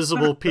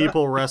 invisible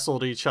people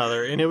wrestled each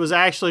other, and it was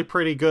actually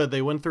pretty good.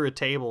 They went through a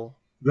table.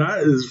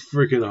 That is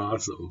freaking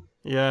awesome.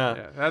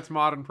 Yeah. That's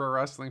modern pro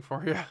wrestling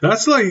for you.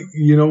 That's like,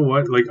 you know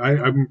what? Like,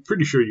 I'm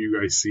pretty sure you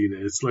guys seen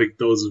it. It's like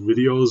those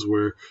videos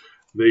where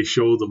they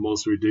show the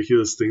most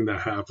ridiculous thing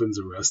that happens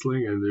in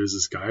wrestling, and there's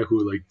this guy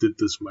who like did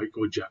this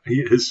Michael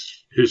Jackson.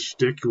 His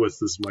shtick was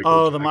this Michael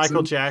Jackson. Oh, the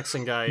Michael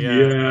Jackson guy.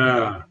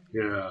 Yeah.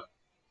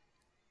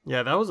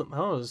 Yeah, that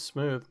was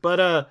smooth.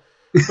 But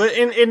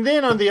and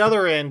then on the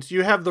other end,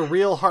 you have the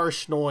real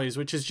harsh noise,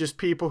 which is just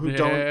people who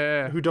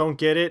don't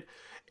get it.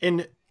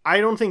 And I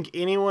don't think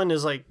anyone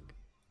is like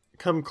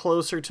come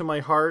closer to my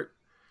heart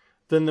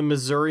than the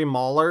Missouri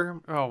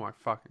Mauler. Oh my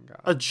fucking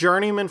god! A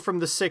journeyman from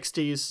the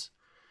 '60s.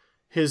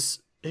 His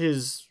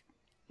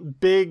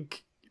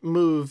big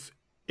move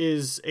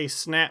is a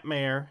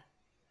snapmare,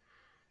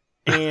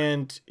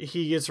 and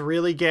he gets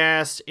really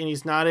gassed, and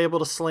he's not able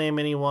to slam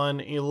anyone.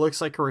 He looks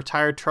like a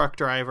retired truck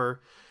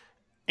driver.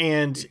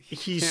 And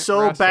he's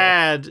so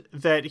bad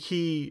that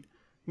he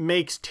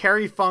makes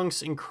Terry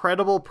Funk's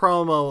incredible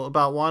promo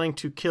about wanting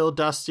to kill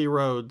Dusty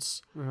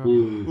Rhodes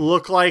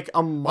look like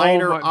a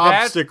minor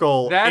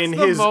obstacle in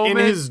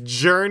his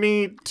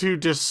journey to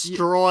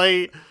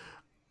destroy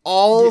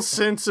all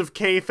sense of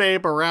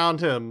kayfabe around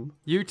him.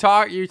 You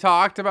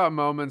talked about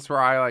moments where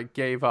I like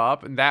gave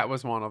up, and that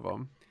was one of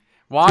them.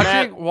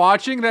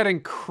 Watching that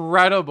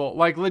incredible,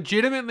 like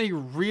legitimately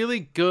really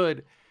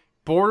good,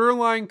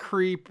 borderline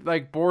creep,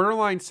 like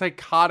borderline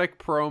psychotic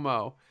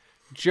promo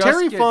just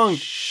Terry get Funk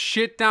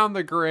shit down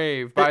the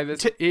grave by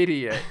this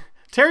idiot.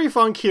 Terry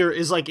Funk here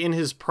is like in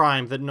his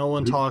prime that no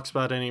one talks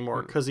about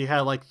anymore because he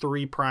had like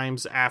 3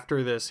 primes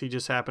after this. He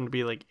just happened to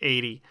be like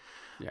 80.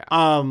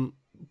 Yeah.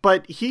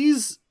 But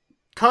he's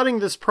cutting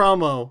this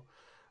promo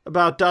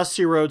about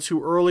Dusty Rhodes,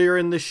 who earlier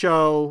in the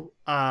show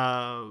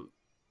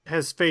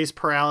has face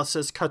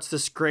paralysis, cuts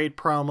this great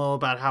promo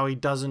about how he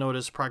doesn't know what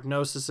his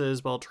prognosis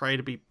is, but he'll try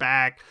to be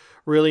back.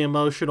 Really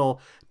emotional.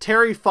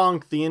 Terry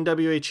Funk, the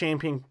NWA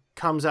champion,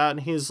 comes out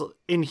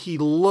and he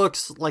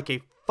looks like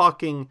a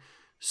fucking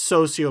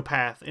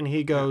sociopath, and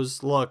he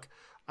goes, "Look,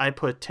 I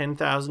put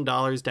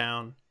 $10,000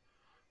 down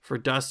for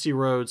Dusty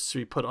Rhodes to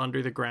be put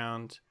under the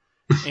ground,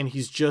 and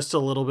he's just a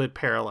little bit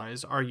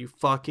paralyzed. Are you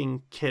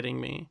fucking kidding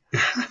me?"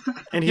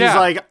 And he's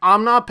like,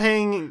 "I'm not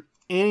paying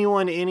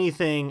anyone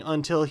anything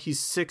until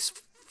he's 6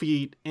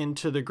 feet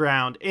into the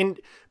ground." And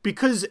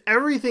because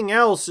everything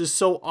else is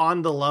so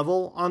on the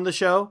level on the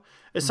show,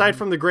 aside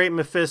from the great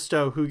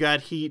Mephisto, who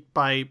got heat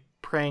by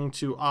praying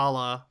to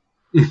Allah.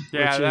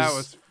 Yeah, that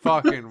was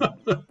fucking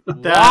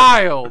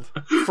wild.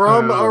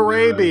 From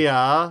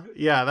Arabia.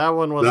 Yeah, that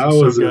one wasn't that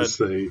so was good.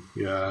 insane.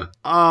 Yeah.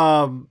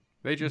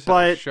 They just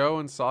had a show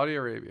in Saudi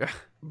Arabia.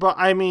 But,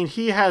 I mean,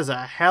 he has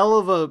a hell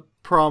of a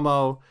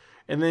promo,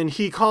 and then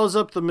he calls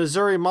up the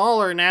Missouri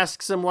Mauler and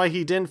asks him why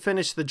he didn't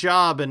finish the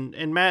job.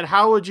 And Matt,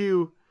 how would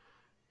you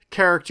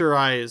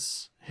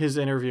characterize his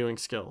interviewing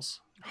skills?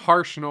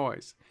 Harsh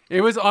noise. It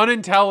was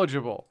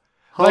unintelligible.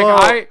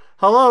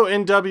 Hello,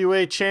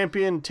 NWA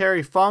champion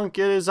Terry Funk.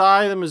 It is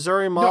I, the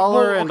Missouri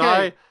Mauler, and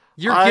I.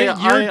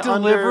 You're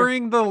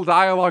delivering the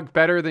dialogue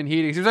better than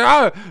he did. He's like,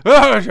 I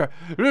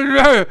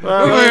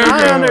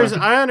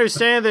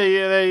understand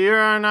that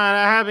you're not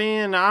happy,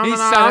 and I'm he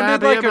not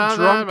sounded happy like about a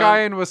drunk that, guy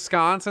in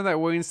Wisconsin that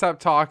wouldn't stop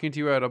talking to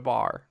you at a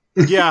bar.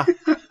 Yeah.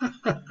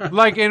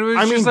 Like, and it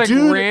was just like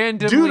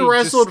randomly dude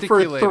wrestled for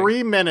gesticulating.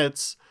 3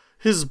 minutes.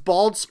 His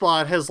bald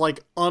spot has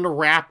like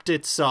unwrapped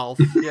itself.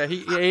 Yeah,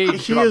 he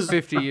aged about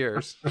 50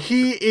 years.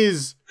 He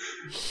is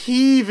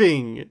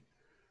heaving,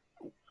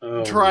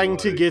 trying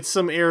to get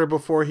some air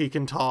before he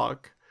can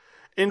talk.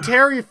 And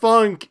Terry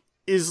Funk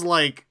is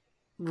like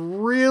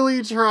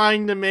really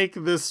trying to make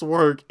this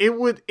work.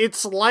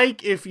 It's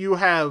like if you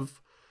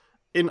have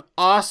an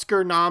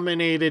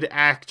Oscar-nominated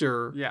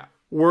actor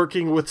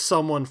working with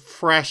someone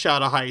fresh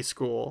out of high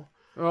school.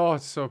 Oh,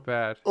 it's so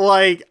bad.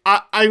 Like,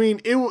 I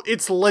mean,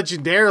 it's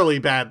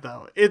legendarily bad,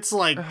 though. It's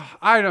like...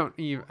 I don't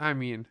even... I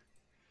mean...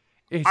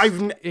 I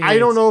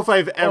don't know if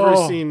I've ever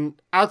seen...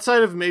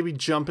 Outside of maybe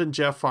Jumpin'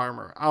 Jeff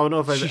Farmer, I don't know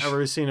if I've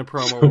ever seen a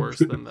promo worse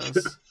than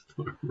this.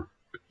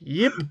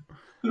 Yep.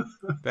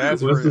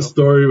 What's the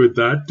story with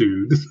that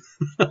dude?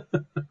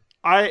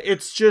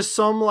 It's just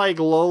some, like,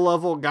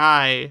 low-level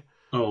guy.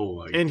 Oh,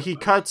 my And God. he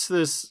cuts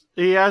this...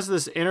 He has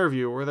this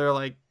interview where they're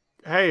like,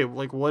 "Hey,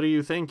 like, what do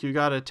you think? You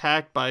got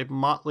attacked by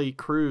Motley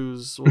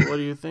Crue. What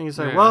do you think?" He's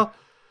like, "Well,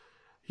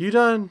 you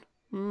done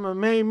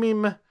made me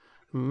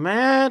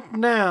mad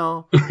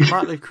now,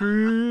 Motley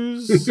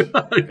Crue.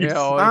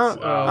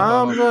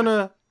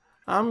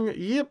 I'm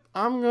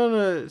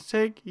gonna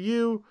take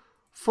you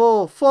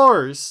full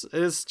force."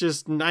 It's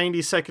just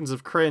 90 seconds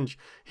of cringe.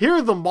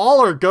 Here, the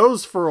Mauler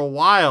goes for a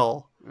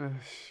while.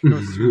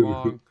 Goes too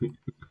long.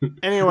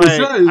 Anyway, is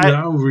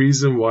that a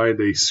reason why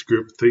they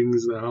script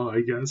things now? I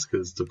guess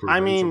because to prevent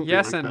something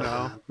yes like and that no.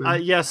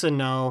 happening? Yes and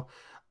no.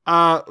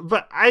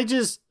 But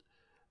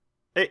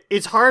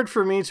it's hard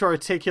for me to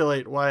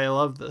articulate why I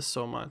love this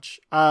so much.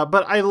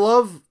 But I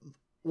love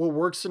what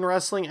works in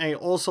wrestling. I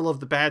also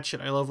love the bad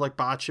shit. I love like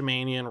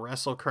Botchamania and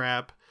Wrestle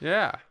Crap.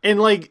 Yeah. And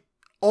like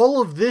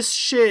all of this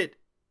shit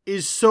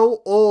is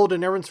so old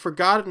and everyone's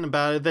forgotten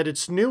about it that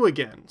it's new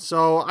again.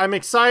 So I'm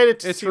excited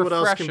to see what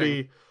else can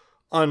be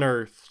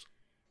unearthed.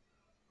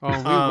 Oh,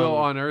 we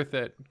will unearth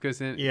it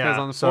because on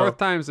the fourth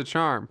time's the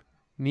charm.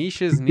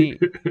 Niche is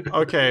neat.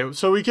 Okay,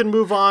 so we can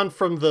move on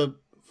from the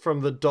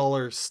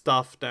duller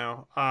stuff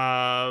now.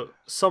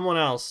 Someone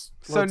else.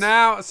 So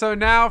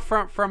now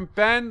from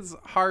Ben's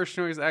harsh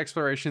noise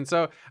exploration.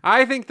 So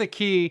I think the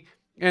key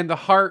and the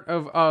heart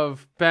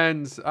of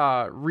Ben's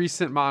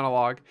recent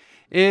monologue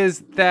is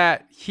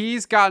that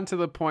he's gotten to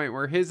the point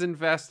where his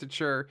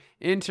investiture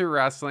into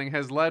wrestling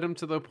has led him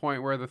to the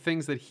point where the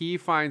things that he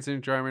finds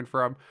enjoyment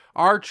from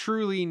are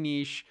truly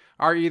niche,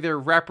 are either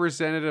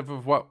representative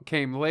of what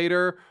came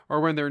later, or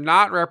when they're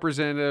not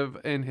representative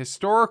and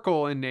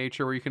historical in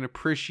nature, where you can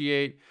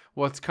appreciate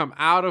what's come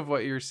out of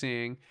what you're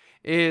seeing,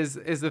 is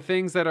the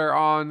things that are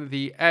on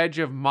the edge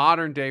of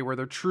modern day where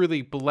they're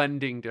truly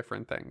blending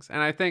different things.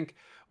 And I think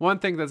one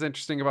thing that's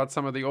interesting about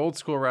some of the old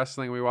school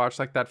wrestling we watched,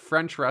 like that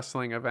French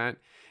wrestling event,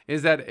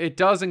 is that it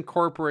does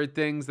incorporate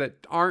things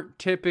that aren't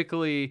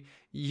typically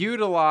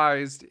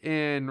utilized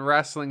in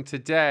wrestling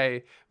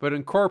today, but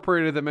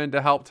incorporated them in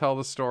to help tell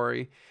the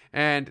story.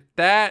 And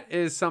that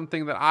is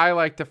something that I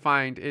like to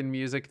find in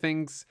music,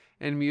 things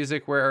in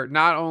music where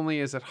not only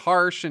is it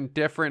harsh and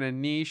different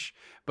and niche,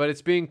 but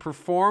it's being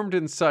performed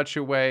in such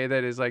a way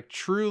that is like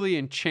truly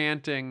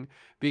enchanting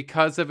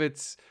because of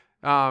its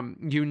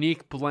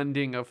unique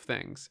blending of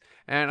things.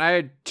 And I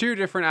had two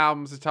different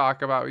albums to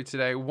talk about with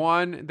today.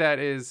 One that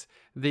is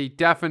the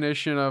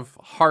definition of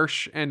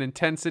harsh and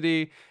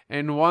intensity,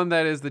 and one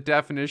that is the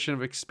definition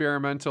of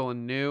experimental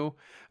and new.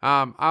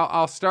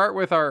 I'll start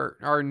with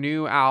our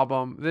new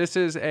album. This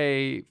is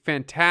a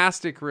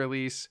fantastic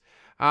release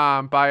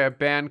by a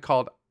band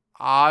called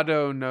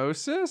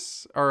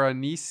Autonosis or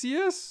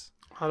Anesius.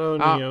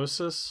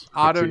 Autoneosis.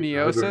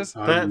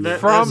 Autoneosis.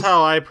 That's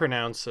how I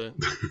pronounce it.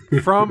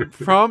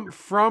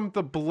 from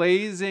the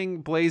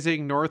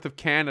blazing north of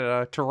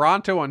Canada,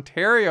 Toronto,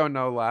 Ontario,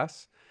 no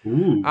less.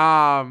 Ooh.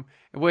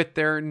 With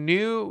their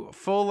new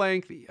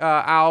full-length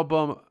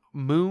album,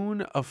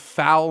 Moon of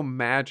Foul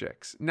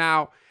Magics.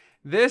 Now,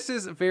 this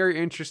is very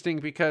interesting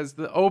because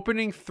the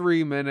opening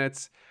 3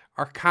 minutes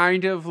are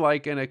kind of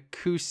like an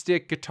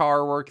acoustic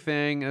guitar work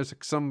thing. There's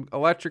some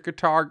electric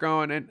guitar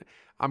going, and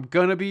I'm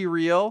gonna be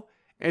real,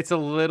 it's a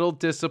little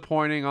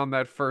disappointing on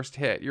that first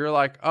hit. You're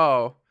like,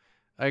 oh,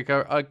 like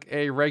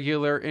a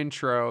regular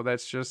intro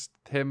that's just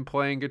him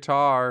playing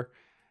guitar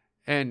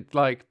and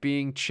like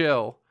being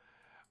chill.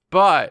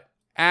 But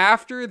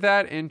after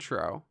that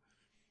intro,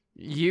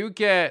 you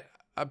get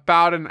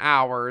about an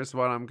hour is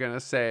what I'm going to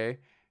say,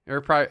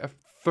 or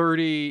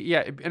probably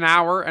an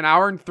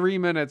hour and 3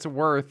 minutes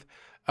worth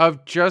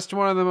of just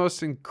one of the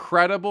most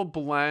incredible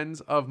blends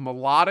of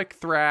melodic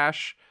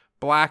thrash,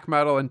 black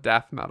metal, and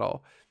death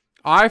metal.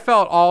 I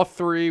felt all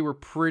three were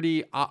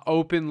pretty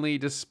openly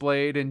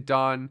displayed and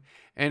done,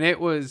 and it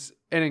was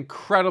an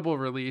incredible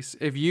release.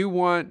 If you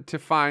want to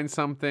find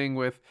something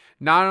with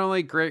not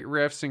only great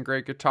riffs and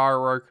great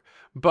guitar work,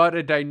 but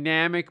a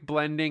dynamic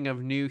blending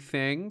of new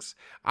things,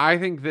 I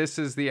think this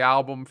is the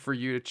album for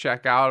you to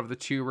check out of the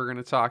two we're going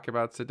to talk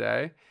about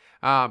today.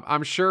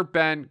 I'm sure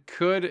Ben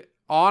could,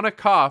 on a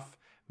cuff,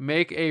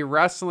 make a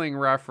wrestling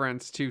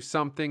reference to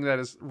something that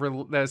is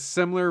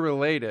similar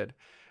related,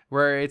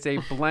 where it's a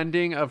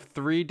blending of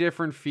three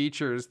different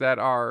features that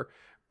are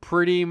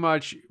pretty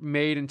much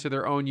made into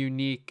their own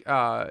unique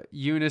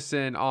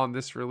unison on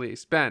this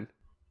release. Ben?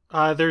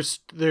 There's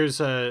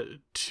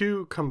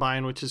two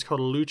combined, which is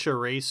called Lucha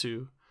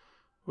Resu,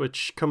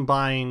 which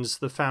combines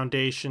the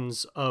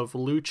foundations of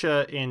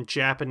lucha and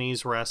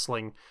Japanese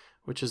wrestling,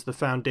 which is the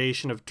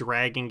foundation of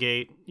Dragon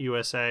Gate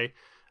USA.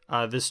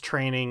 This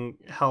training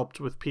helped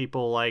with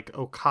people like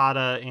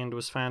Okada and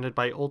was founded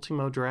by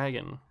Ultimo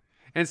Dragon.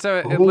 And so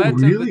it led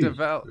to the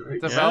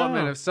Nice.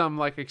 development of some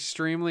like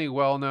extremely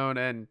well-known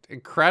and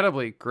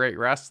incredibly great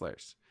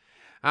wrestlers.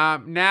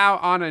 Now,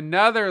 on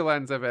another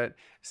lens of it,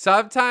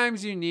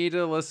 sometimes you need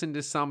to listen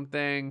to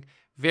something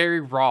very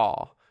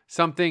raw,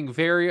 something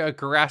very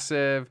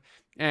aggressive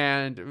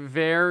and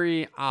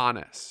very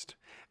honest.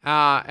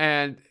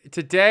 And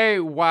today,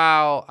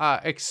 while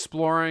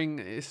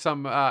exploring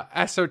some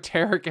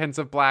esoteric ends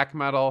of black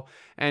metal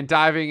and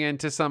diving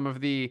into some of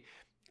the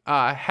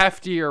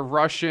heftier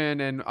Russian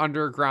and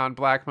underground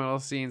black metal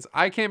scenes,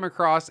 I came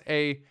across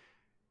a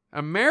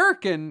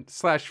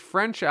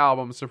American/French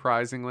album,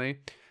 surprisingly,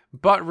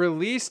 but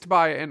released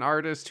by an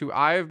artist who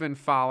I have been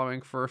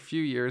following for a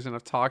few years and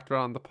have talked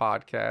about on the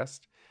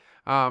podcast.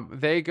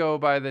 They go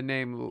by the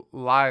name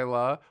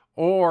Lila,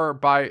 or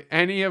by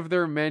any of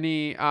their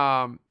many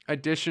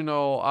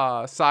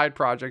additional side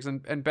projects.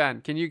 And Ben,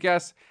 can you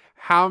guess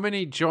how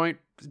many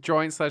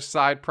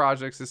joint/side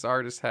projects this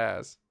artist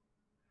has?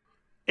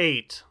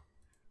 8.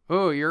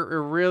 Oh,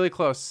 you're really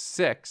close.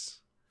 6.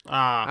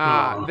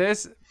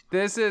 This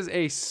is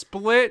a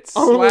split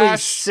Only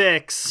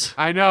 6.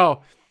 I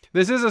know.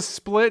 This is a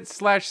split /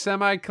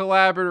 semi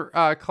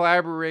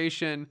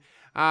collaboration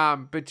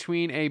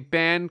between a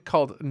band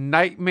called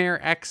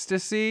Nightmare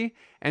Ecstasy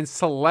and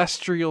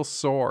Celestial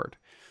Sword.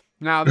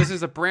 Now, this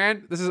is a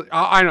brand.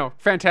 I know,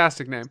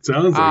 fantastic name.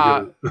 Sounds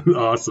like an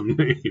awesome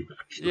name,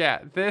 actually.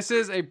 Yeah, this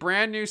is a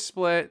brand new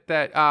split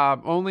that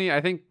only, I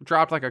think,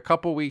 dropped like a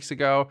couple weeks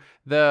ago.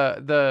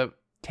 The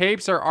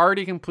tapes are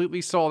already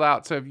completely sold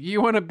out. So if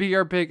you want to be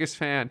our biggest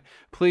fan,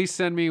 please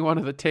send me one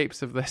of the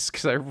tapes of this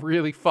because I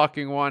really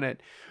fucking want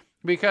it.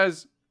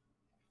 Because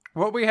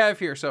what we have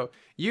here, so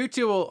you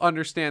two will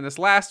understand this.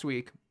 Last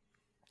week,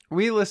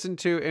 we listened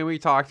to and we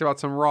talked about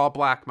some raw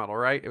black metal,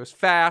 right? It was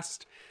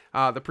fast.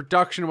 The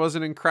production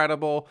wasn't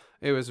incredible.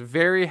 It was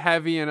very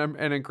heavy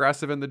and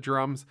aggressive in the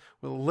drums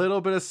with a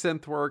little bit of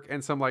synth work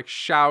and some like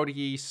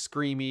shouty,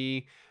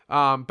 screamy,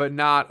 but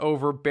not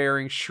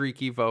overbearing,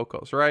 shrieky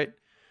vocals, right?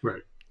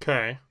 Right.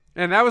 Okay.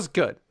 And that was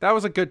good. That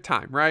was a good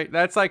time, right?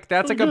 That's like a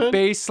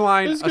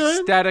baseline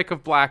aesthetic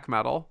of black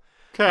metal.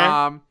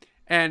 Okay.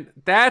 And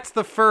that's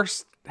the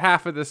first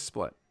half of this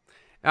split.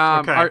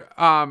 Okay.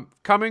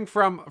 Coming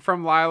from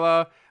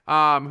Lila,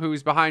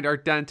 who's behind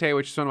Ardente,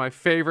 which is one of my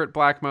favorite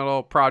black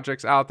metal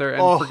projects out there,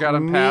 and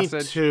Forgotten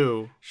Passage. Me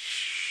too.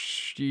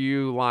 Shh,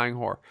 you lying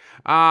whore.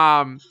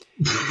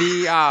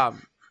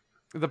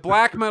 The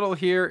black metal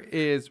here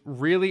is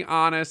really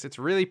honest. It's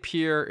really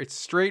pure. It's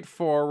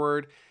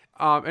straightforward,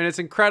 and it's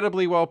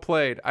incredibly well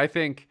played. I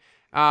think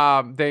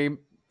Nightmare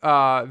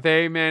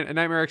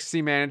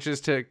Ecstasy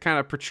manages to kind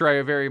of portray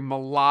a very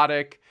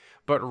melodic,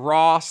 but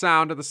raw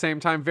sound at the same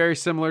time, very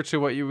similar to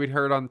what you would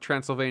heard on not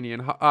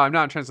Transylvanian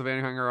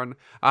Hunger, on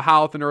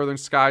Howl at the Northern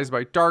Skies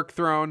by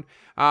Darkthrone,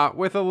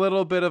 with a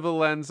little bit of a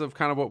lens of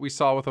kind of what we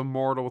saw with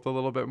Immortal, with a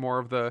little bit more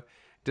of the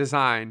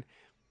design.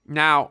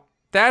 Now,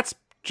 that's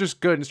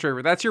just good and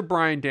straight. That's your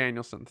Bryan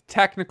Danielson. The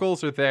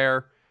technicals are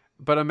there,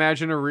 but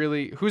imagine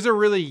who's a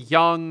really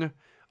young,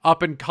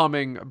 up and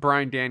coming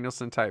Bryan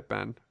Danielson type,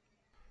 Ben?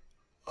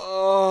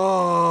 Oh,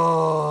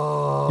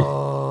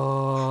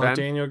 Ben?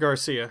 Daniel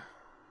Garcia.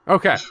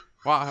 Okay.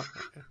 Wow.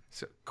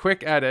 So,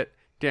 quick edit,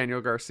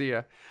 Daniel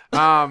Garcia.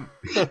 Yeah.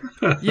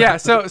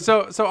 So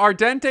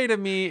Ardente to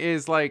me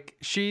is like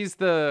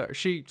she/they.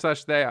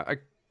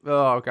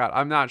 Oh God,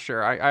 I'm not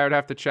sure. I would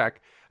have to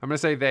check. I'm gonna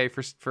say they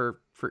for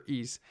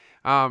ease.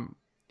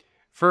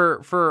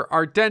 For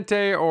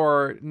Ardente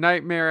or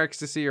Nightmare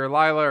Ecstasy or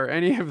Lila or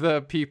any of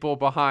the people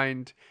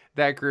behind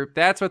that group,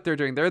 that's what they're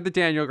doing. They're the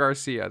Daniel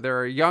Garcia.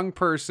 They're a young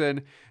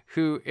person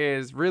who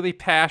is really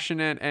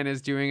passionate and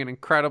is doing an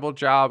incredible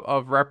job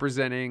of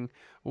representing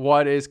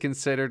what is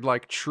considered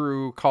like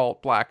true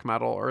cult black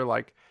metal, or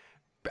like,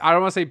 I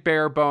don't want to say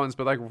bare bones,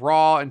 but like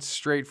raw and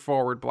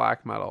straightforward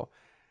black metal.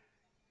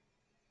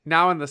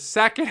 Now in the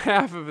second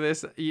half of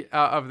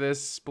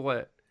this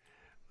split,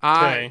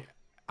 Okay.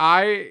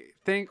 I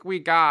think we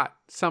got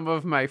some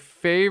of my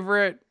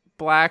favorite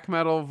black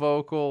metal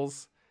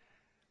vocals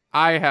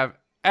I have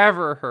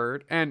ever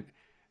heard, and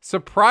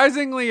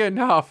surprisingly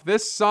enough,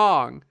 this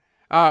song,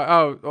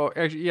 so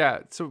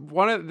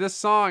this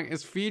song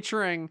is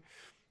featuring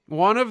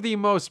one of the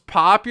most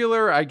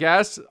popular, I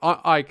guess,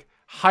 like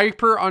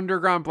hyper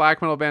underground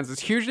black metal bands.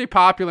 It's hugely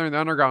popular in the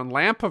underground,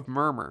 Lamp of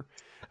Murmur.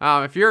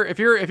 If you're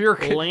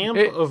Lamp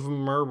of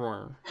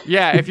Murmur.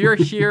 Yeah, if you're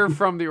here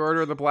from the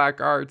Order of the Black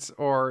Arts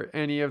or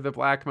any of the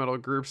black metal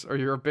groups, or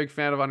you're a big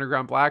fan of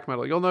underground black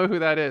metal, you'll know who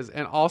that is,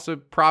 and also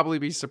probably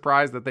be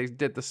surprised that they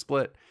did the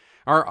split,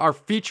 are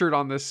featured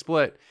on this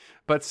split.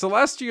 But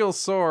Celestial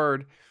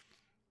Sword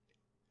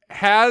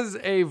has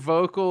a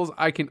vocals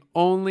I can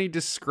only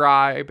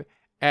describe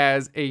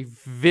as a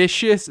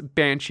vicious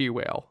banshee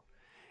wail.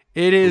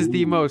 It is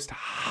the most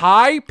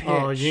high pitched.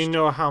 Oh, you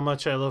know how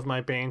much I love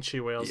my banshee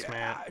wails,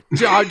 Matt.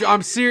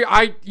 I'm serious.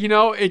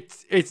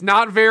 It's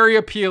not very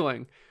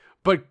appealing,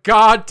 but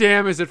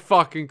goddamn, is it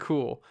fucking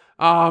cool.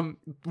 When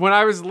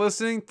I was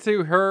listening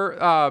to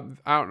her, I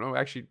don't know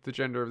actually the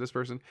gender of this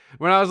person.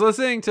 When I was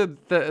listening to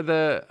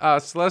the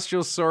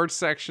Celestial Sword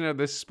section of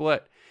this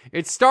split,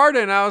 it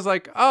started and I was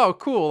like, oh,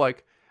 cool.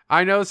 Like,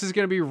 I know this is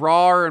going to be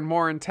rawer and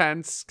more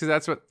intense because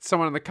that's what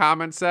someone in the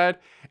comments said.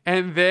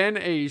 And then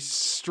a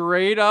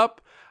straight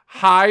up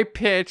high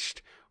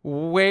pitched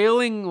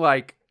wailing,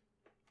 like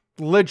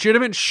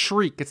legitimate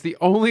shriek. It's the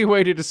only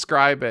way to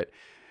describe it.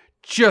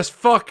 Just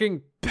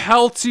fucking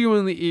pelts you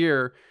in the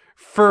ear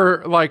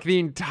for like the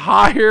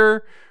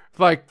entire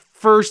like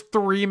first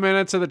 3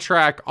 minutes of the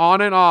track, on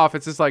and off.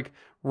 It's just like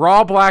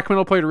raw black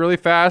metal played really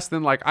fast.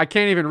 Then like, I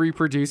can't even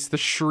reproduce the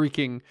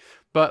shrieking,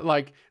 but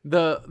like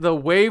the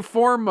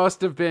waveform must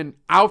have been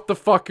out the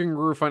fucking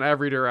roof on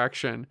every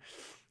direction.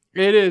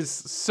 It is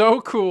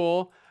so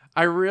cool.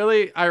 I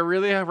really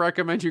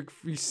recommend you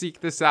seek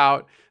this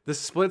out. The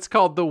split's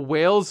called The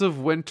Wails of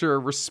Winter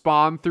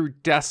Respond Through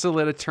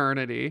Desolate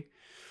Eternity.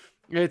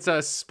 It's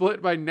a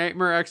split by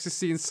Nightmare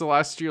Ecstasy and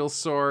Celestial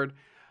Sword.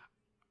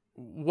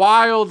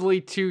 Wildly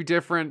two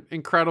different,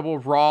 incredible,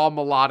 raw,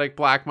 melodic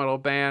black metal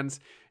bands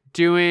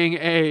doing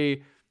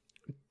a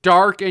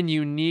dark and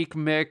unique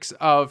mix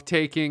of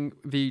taking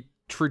the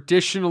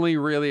traditionally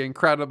really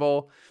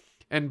incredible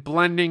and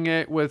blending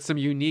it with some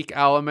unique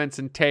elements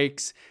and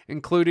takes,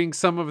 including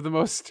some of the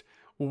most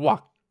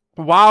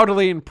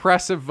wildly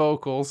impressive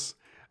vocals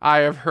I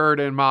have heard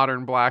in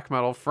modern black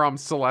metal from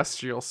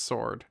Celestial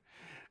Sword.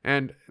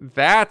 And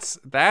that's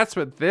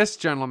what this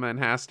gentleman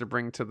has to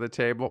bring to the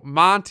table.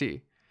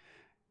 Monty,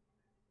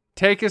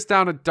 take us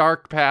down a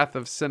dark path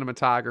of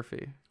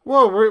cinematography.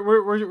 Whoa,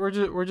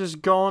 we're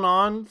just going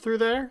on through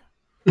there.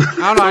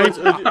 I don't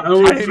know. I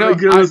was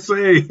gonna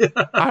say.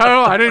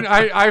 I don't know.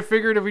 I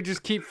figured if we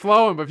just keep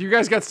flowing, but if you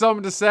guys got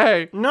something to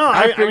say, No,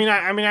 I mean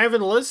I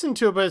haven't listened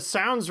to it, but it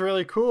sounds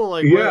really cool.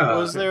 Like, Yeah.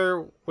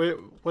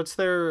 what's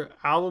their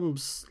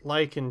albums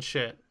like and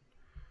shit?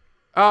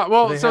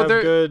 well, They so have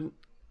they're good.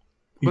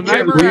 You But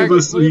can't Nightmare leave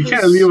us. look You at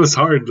can't this. leave us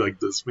hard like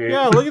this, man.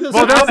 Yeah, look at this.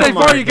 well. That's the album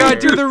part. art You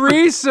gotta here. do the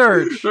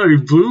research. No, you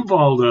blue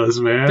balled us,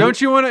 man. Don't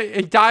you want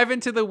to dive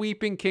into the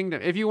Weeping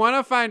Kingdom? If you want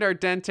to find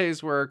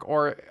Ardente's work,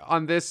 or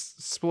on this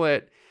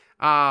split,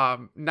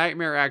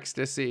 Nightmare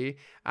Ecstasy,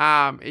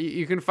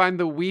 you can find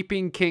the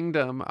Weeping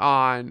Kingdom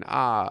on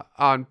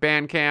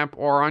Bandcamp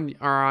or on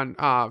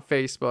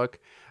Facebook.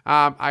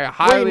 I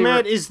highly Wait,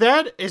 Matt, is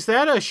that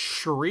a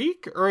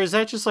shriek or is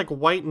that just like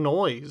white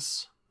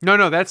noise?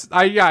 No, that's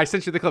I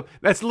sent you the clip.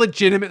 That's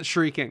legitimate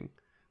shrieking.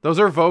 Those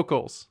are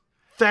vocals.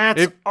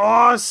 That's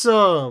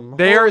awesome.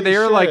 They are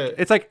Holy like, shit.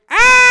 it's like,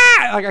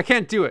 ah, like I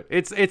can't do it.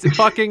 It's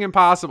fucking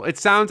impossible. It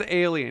sounds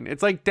alien.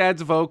 It's like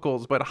Dead's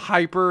vocals, but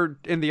hyper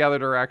in the other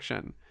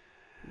direction.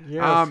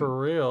 Yeah, for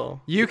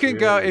real. You can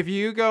go if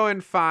you go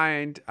and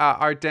find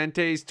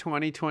Ardente's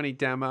 2020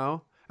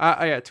 demo.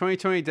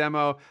 2020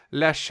 demo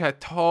Le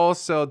Chateau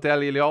sur des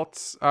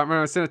Lillots. I'm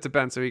gonna send it to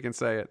Ben so he can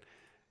say it.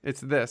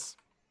 It's this.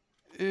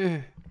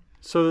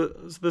 So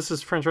this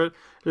is French, right?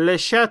 Le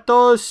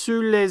Château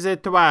sous les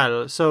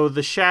étoiles. So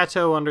the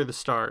chateau under the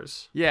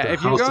stars. Yeah, The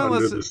if you house go and under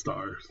listen, the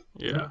stars.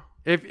 Yeah.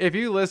 if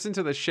you listen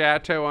to the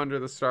Chateau Under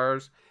the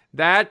Stars,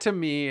 that to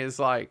me is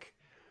like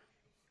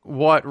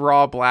what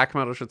raw black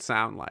metal should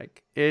sound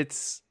like.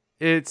 It's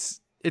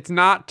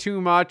not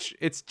too much.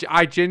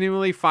 I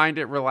genuinely find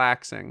it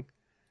relaxing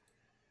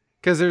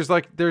because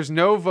there's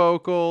no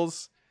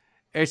vocals.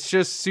 It's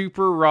just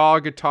super raw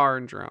guitar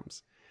and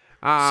drums.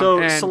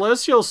 So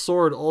Celestial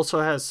Sword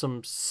also has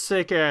some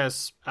sick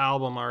ass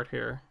album art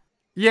here.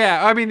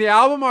 Yeah, I mean the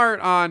album art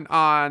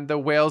on the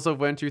Whales of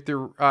Winter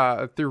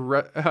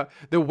the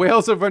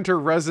Whales of Winter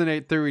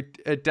resonate through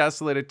a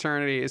desolate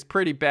eternity is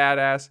pretty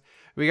badass.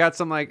 We got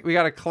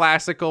a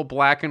classical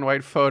black and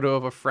white photo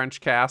of a French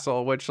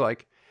castle, which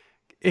like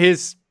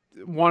is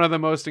one of the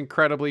most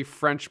incredibly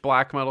French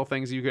black metal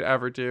things you could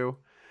ever do.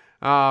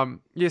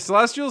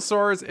 Celestial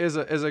Swords is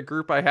a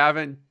group I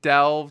haven't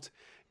delved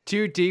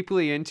too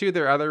deeply into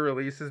their other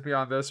releases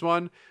beyond this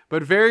one,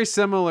 but very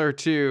similar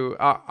to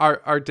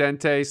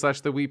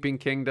Ardente / the Weeping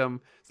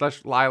Kingdom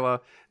 / Lila.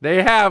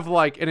 They have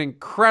like an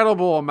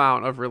incredible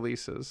amount of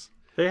releases.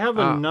 They have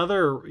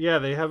another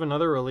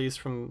release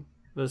from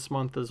this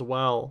month as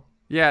well.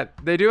 Yeah,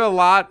 they do a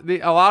lot.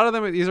 A lot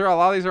of these are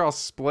all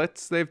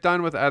splits they've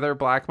done with other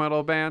black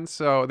metal bands.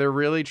 So they're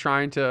really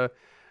trying to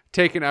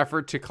take an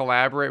effort to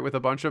collaborate with a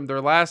bunch of them.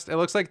 It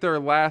looks like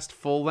their last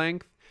full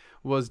length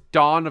was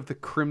Dawn of the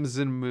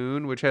Crimson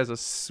Moon, which has a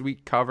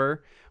sweet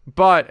cover.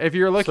 But if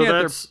you're looking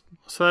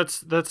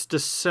that's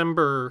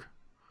December.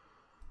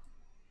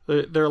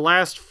 Their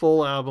last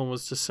full album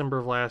was December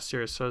of last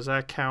year. So does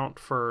that count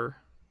for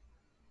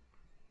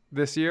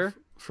this year?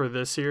 For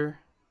this year?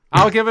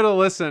 I'll give it a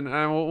listen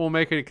and we'll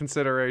make it a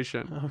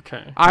consideration.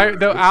 Okay.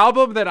 The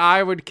album that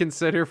I would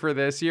consider for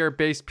this year,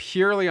 based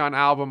purely on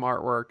album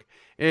artwork,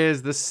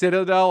 is The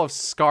Citadel of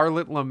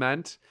Scarlet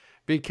Lament.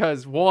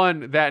 Because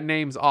one, that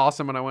name's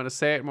awesome and I want to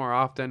say it more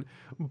often.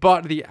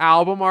 But the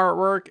album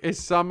artwork is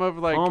some of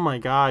like, oh my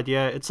god,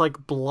 yeah, it's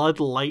like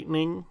Blood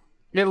Lightning.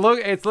 It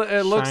looks like a through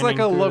the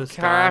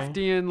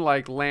Lovecraftian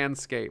like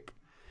landscape.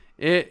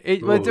 I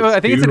think it's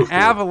an beautiful.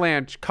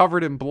 avalanche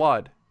covered in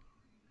blood.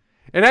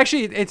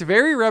 It's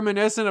very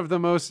reminiscent of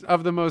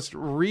the most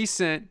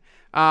recent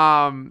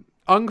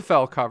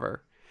Ungfell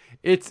cover.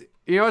 It's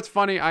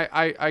funny.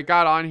 I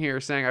got on here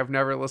saying I've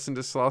never listened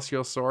to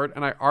Celestial Sword,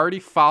 and I already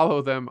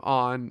follow them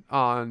on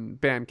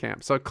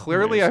Bandcamp. So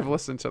clearly, Amazing. I've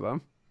listened to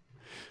them.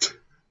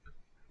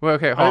 Well,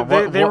 okay, hold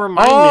on. They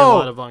remind me a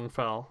lot of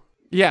Ungfell.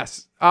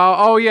 Yes.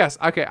 Yes.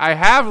 Okay, I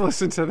have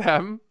listened to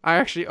them. I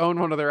actually own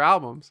one of their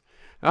albums.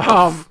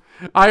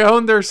 I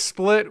own their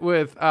split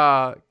with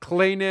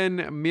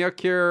Kleinen,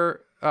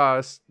 Mercure,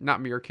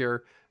 not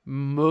Mercure,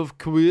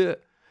 Muvkwe,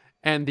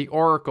 and the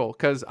Oracle,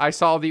 because I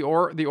saw the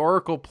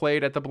Oracle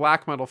played at the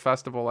Black Metal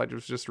Festival I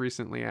was just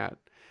recently at.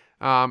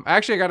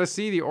 Actually, I got to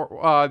see the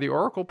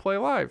Oracle play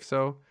live.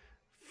 So,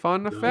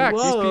 fun fact: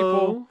 Whoa. these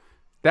people.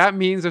 That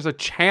means there's a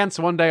chance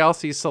one day I'll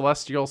see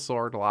Celestial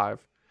Sword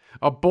live.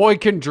 A boy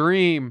can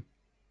dream.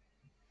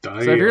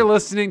 Damn. So if you're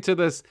listening to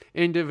this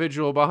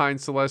individual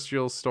behind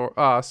Celestial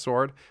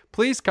Sword,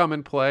 please come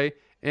and play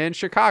in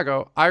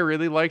Chicago. I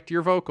really liked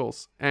your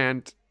vocals,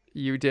 and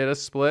you did a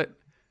split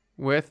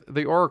with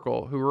the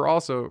Oracle, who were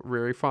also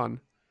really fun.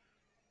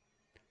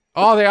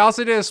 Oh, they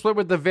also did a split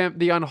with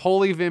the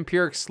Unholy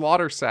Vampiric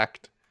Slaughter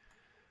Sect.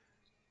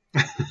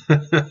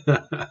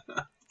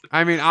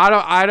 I mean,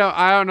 I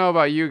don't know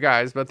about you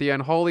guys, but the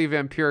Unholy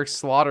Vampiric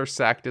Slaughter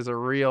Sect is a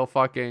real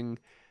fucking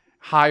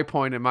high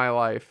point in my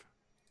life.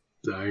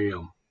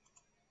 Damn.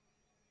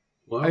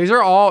 Well, These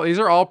are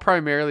all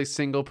primarily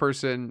single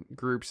person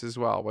groups as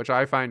well, which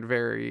I find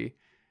very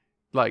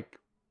like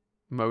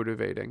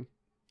motivating.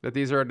 That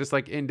these are just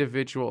like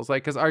individuals,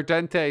 like because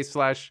Ardente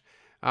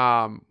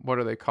 / what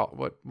do they call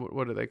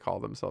what do they call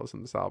themselves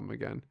in this album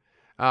again?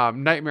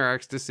 Nightmare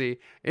Ecstasy.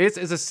 It's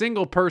a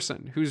single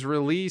person who's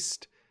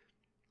released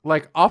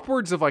like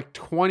upwards of like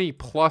 20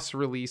 plus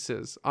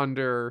releases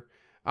under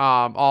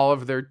all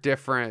of their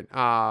different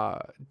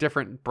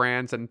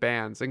brands and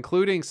bands,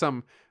 including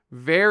some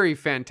very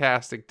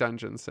fantastic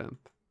dungeon synth.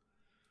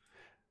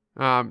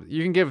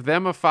 You can give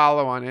them a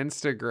follow on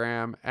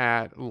Instagram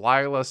at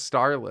Lila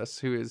Starless,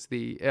 who is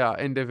the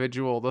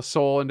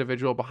sole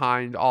individual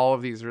behind all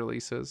of these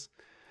releases.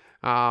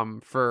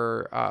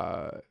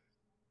 For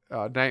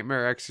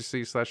Nightmare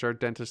Ecstasy /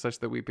 Ardente /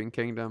 the Weeping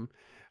Kingdom.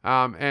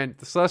 And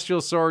the Celestial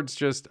Sword's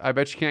just, I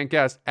bet you can't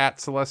guess, at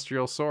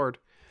Celestial Sword.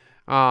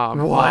 What?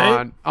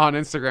 On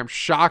Instagram.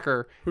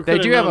 Shocker. Who They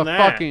could've do have a known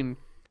that? fucking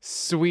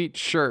sweet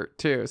shirt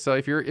too. So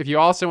if you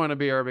also want to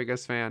be our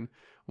biggest fan,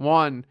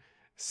 one,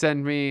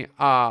 send me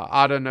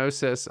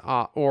Adonosis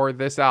or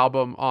this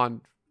album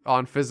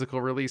on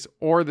physical release,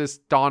 or this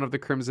Dawn of the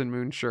Crimson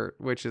Moon shirt,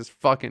 which is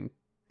fucking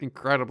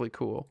incredibly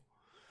cool.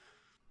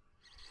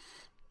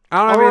 I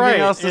don't have All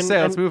anything right, else to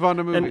say. Let's move on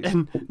to movies.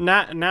 And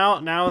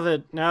now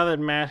that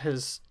Matt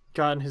has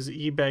gotten his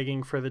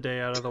e-begging for the day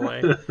out of the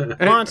way,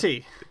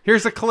 Monty,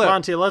 Here's a clip.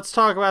 Monty, let's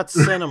talk about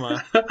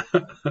cinema.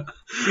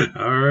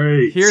 All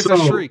right. Here's so,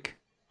 a shriek.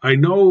 I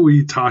know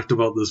we talked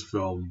about this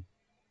film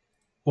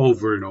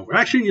over and over.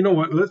 Actually, you know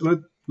what?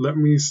 Let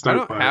me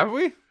start. Have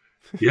we?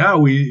 Yeah,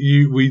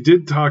 we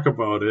did talk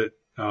about it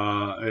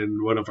in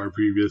one of our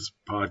previous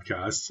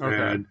podcasts. Okay.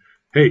 And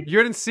hey, You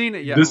hadn't seen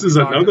it yet. this when we is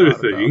talked another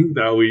about it, thing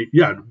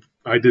that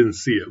I didn't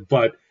see it,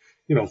 but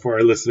for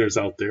our listeners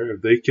out there,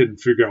 if they can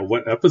figure out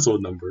what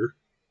episode number.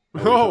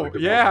 Oh,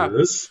 yeah.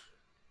 This.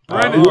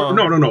 Brandon.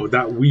 No,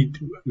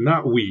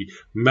 not we.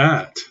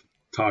 Matt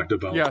talked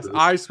about Yes, this.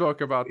 I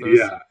spoke about this.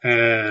 Yeah,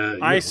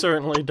 and I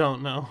certainly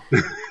don't know.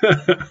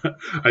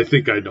 I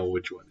think I know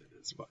which one it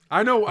is. But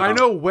I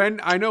know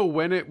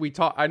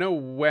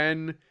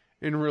when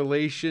in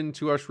relation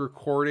to us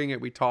recording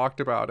it we talked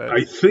about it.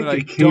 I think but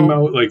it came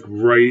out like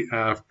right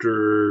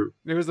after.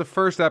 It was the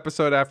first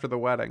episode after the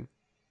wedding,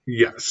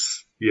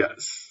 Yes,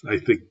 I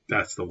think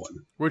that's the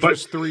one. which But-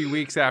 was 3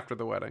 weeks after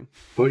the wedding.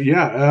 But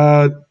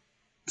yeah,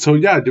 so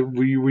yeah,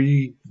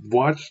 we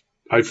watched.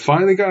 I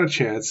finally got a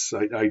chance.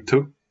 I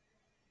took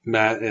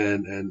Matt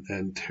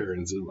and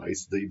Terrence's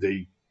advice.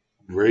 They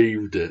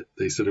raved it.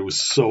 They said it was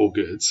so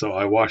good. So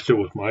I watched it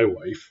with my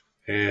wife.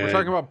 And We're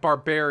talking about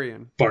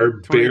Barbarian.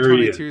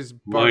 Barbarian. 2022's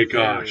My Barbarian.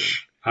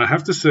 gosh, I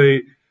have to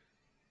say,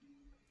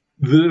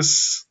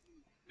 this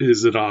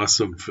is an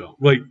awesome film.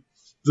 Like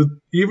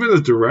even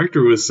the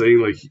director was saying,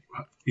 like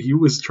he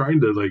was trying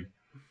to like.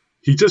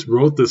 He just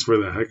wrote this for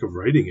the heck of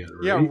writing it,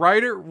 right? Yeah,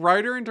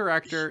 writer and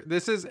director.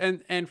 This is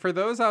and for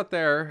those out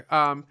there,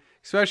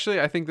 especially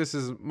I think this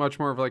is much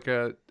more of like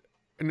an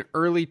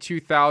early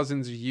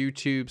 2000s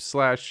YouTube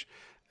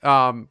 /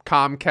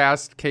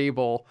 Comcast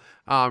cable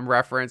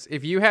reference.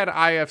 If you had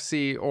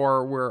IFC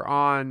or were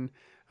on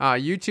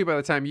YouTube at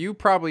the time, you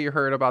probably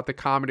heard about the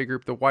comedy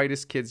group The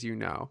Whitest Kids You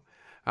Know.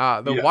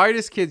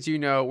 Whitest Kids You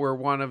Know were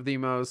one of the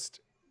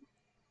most.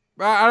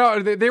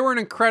 They were an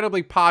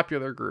incredibly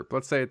popular group.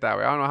 Let's say it that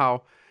way. I don't know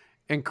how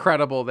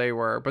incredible they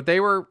were, but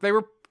they were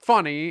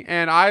funny,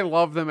 and I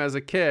loved them as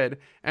a kid.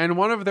 And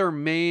one of their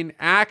main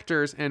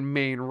actors and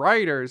main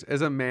writers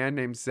is a man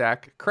named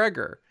Zach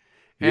Kreger.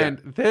 And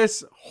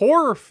this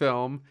horror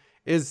film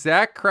is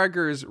Zach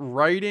Kreger's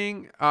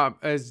writing,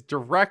 as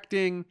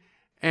directing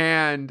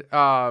and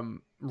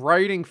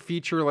writing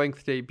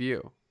feature-length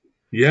debut.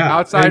 Yeah.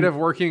 Outside of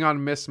working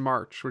on Miss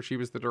March, which he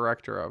was the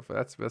director of.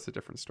 That's a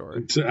different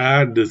story. To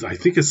add this, I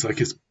think it's like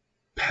his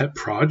pet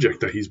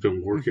project that he's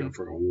been working on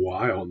for a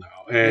while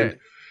now. And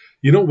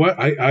you know what?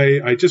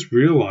 I just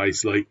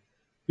realized, like,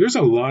 there's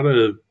a lot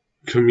of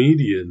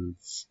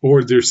comedians,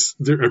 or there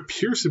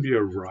appears to be a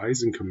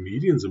rise in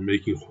comedians in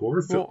making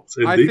horror films.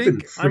 And they've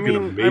been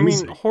freaking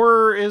amazing.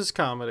 Horror is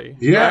comedy.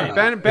 Yeah.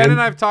 Ben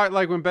and I've talked,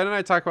 like when Ben and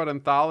I talk about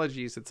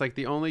anthologies, it's like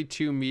the only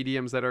two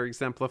mediums that are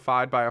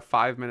exemplified by a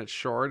 5-minute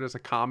short is a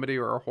comedy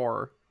or a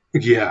horror.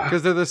 Yeah.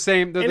 Because they're the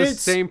same it's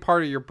same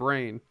part of your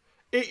brain.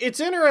 It's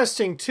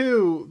interesting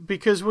too,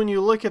 because when you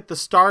look at the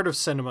start of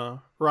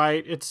cinema,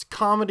 right, it's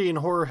comedy and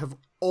horror have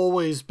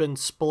always been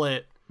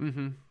split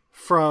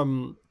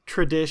from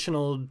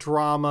traditional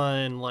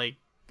drama and like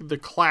the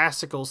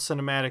classical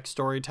cinematic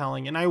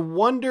storytelling. And I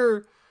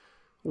wonder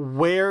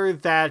where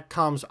that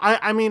comes.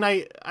 I mean,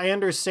 I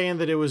understand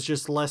that it was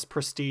just less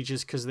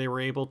prestigious because they were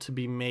able to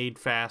be made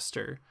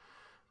faster,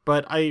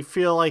 but I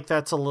feel like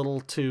that's a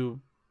little too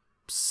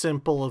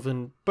simple of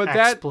an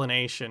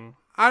explanation.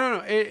 I don't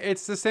know.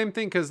 It's the same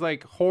thing because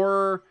like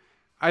horror,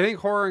 I think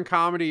horror and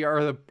comedy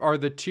are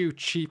the two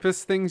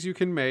cheapest things you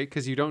can make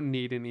because you don't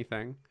need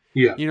anything.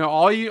 Yeah. You know,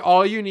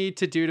 all you need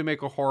to do to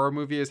make a horror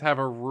movie is have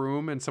a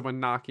room and someone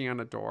knocking on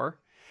a door.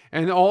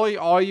 And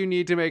all you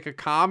need to make a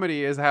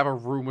comedy is have a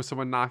room with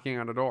someone knocking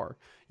on a door.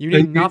 You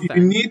need nothing.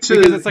 You need to,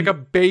 because it's like a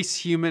base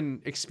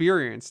human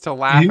experience to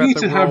laugh at the world. You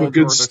need to have a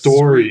good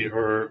story,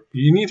 or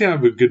you need to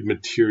have a good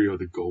material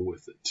to go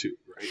with it too,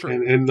 right? Sure.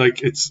 And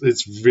like it's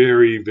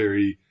very,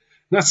 very,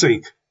 not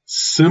saying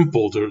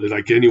simple to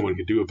like anyone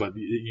can do it, but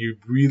you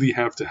really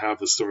have to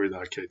have a story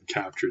that can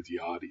capture the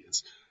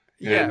audience.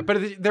 Yeah,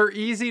 but they're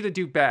easy to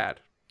do bad.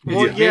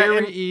 Well, It's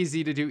very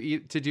easy to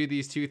do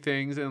these two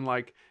things and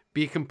like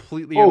be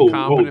completely Oh,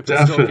 incompetent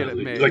but still get it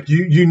made. Like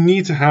you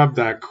need to have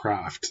that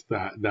craft,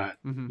 that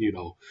you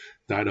know,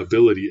 that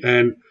ability.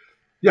 And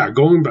yeah,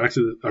 going back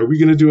to are we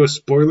going to do a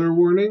spoiler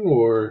warning,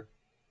 or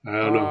I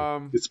don't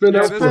know. It's been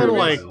out for a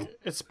while.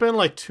 It's been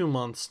like 2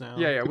 months now.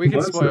 Yeah, we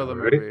can spoil the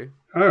movie. Right?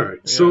 All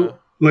right. So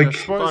like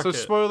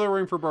spoiler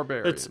warning for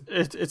Barbarian.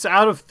 It's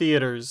out of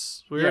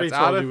theaters. We already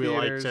told you we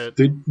liked it.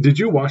 Did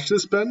you watch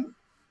this, Ben?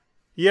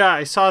 Yeah,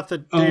 I saw it the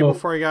day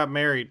before I got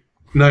married.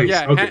 Nice.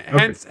 Yeah, okay.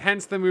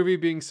 Hence the movie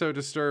being so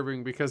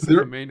disturbing because of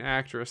the main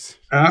actress.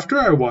 After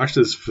I watched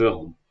this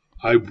film,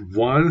 I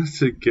wanted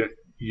to get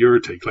your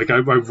take. Like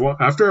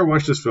after I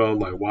watched this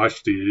film, I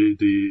watched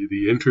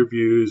the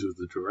interviews with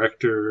the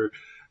director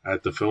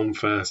at the film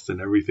fest and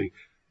everything.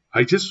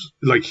 I just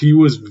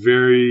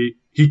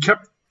he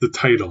kept the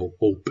title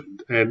open,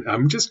 and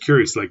I'm just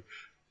curious, like,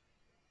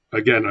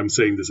 again, I'm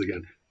saying this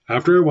again.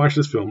 After I watch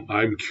this film,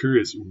 I'm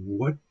curious,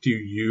 what do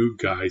you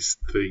guys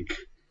think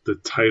the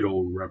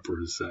title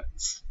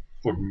represents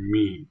or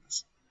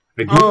means?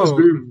 And he was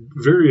very,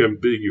 very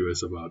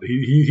ambiguous about it.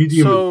 He didn't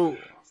even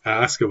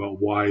ask about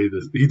why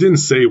this. He didn't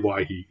say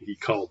why he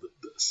called it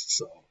this.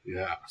 So,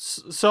 yeah.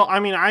 So,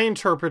 I mean, I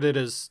interpret it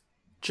as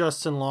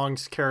Justin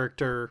Long's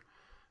character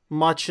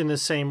much in the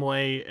same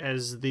way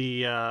as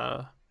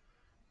the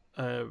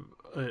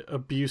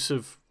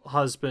abusive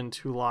husband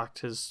who locked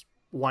his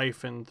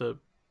wife in the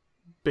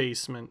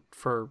basement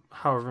for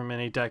however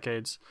many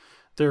decades.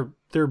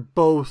 They're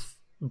both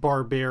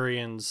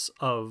barbarians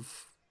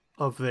of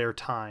their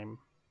time,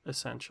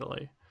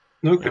 essentially.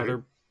 Okay.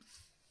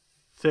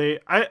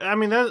 I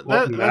mean that's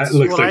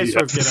what I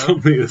sort of get at.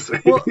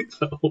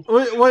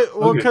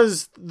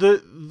 Because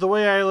the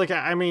way I look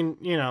at, I mean,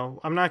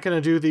 I'm not going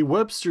to do the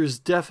Webster's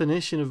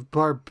definition of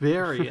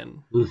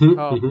barbarian,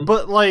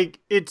 but like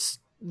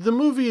the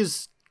movie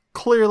is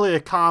clearly a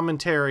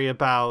commentary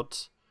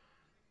about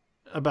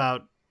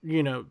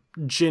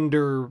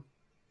gender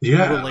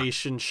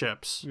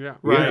relationships. Yeah.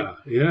 Right.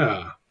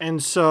 Yeah.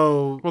 And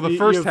so, well, the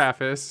first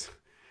half is,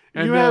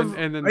 and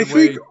then the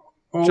way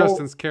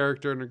Justin's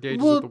character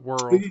engages with the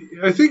world.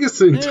 I think it's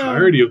the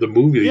entirety of the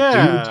movie. They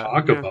do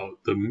talk about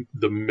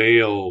the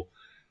male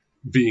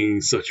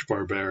being such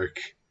barbaric.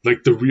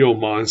 Like the real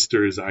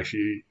monster is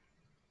actually,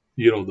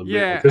 the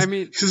male.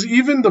 Because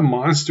even the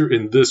monster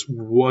in this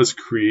was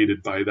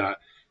created by that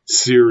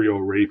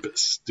serial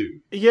rapist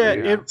dude.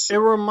 It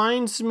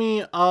reminds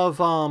me of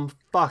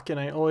and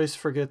I always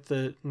forget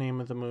the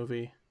name of the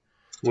movie.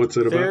 What's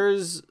it about?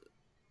 There's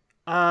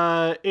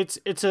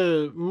it's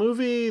a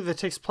movie that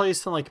takes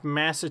place in like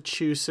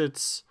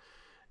Massachusetts,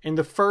 and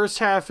the first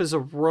half is a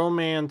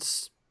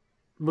romance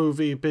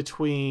movie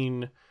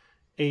between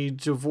a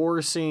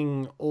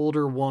divorcing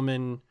older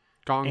woman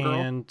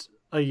and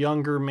a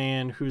younger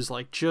man who's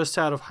like just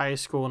out of high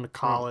school into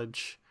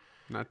college.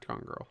 Not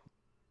Gone Girl.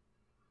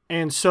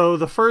 And so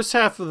the first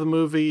half of the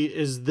movie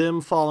is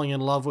them falling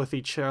in love with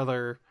each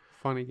other.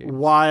 Funny game.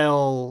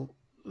 While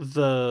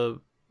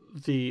the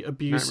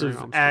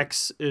abusive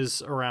ex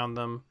is around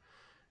them.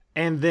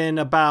 And then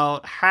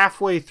about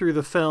halfway through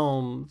the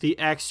film, the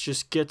ex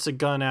just gets a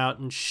gun out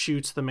and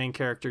shoots the main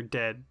character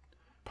dead.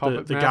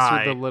 Puppet the Master,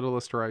 guy. The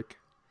Littlest Reich.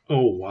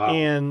 Oh, wow.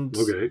 And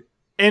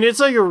and it's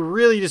like a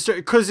really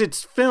because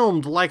it's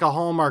filmed like a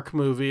Hallmark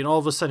movie, and all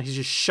of a sudden he's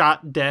just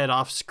shot dead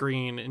off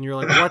screen, and you're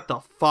like, what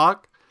the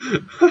fuck?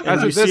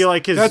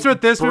 That's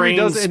what this movie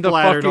does in the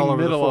fucking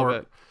middle of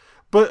it.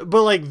 But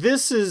like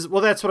this is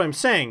that's what I'm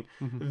saying.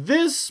 Mm-hmm.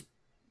 This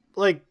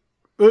like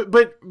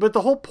but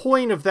the whole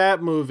point of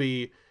that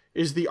movie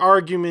is the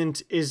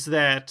argument is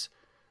that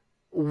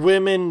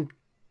women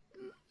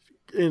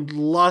and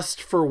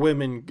lust for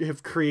women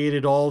have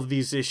created all of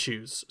these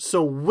issues.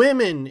 So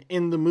women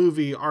in the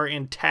movie are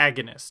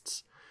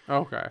antagonists.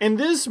 Okay. In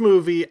this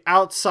movie,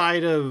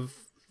 outside of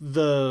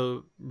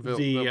the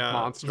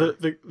monster,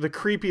 the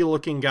creepy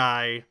looking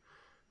guy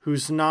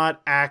who's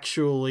not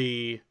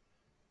actually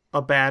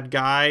a bad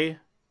guy.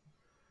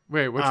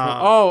 Wait, which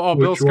one?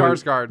 Bill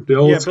Skarsgård.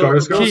 Bill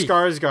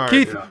Skarsgård.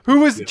 Keith,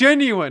 who was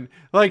genuine.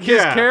 Like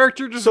his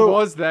character just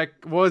was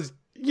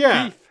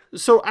Keith.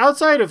 So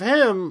outside of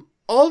him,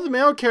 all the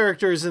male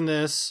characters in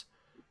this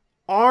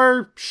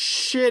are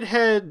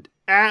shithead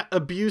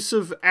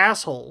abusive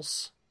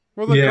assholes.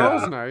 Well, the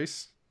girl's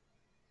nice.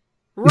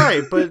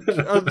 Right, but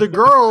the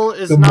girl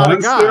is not a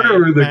guy.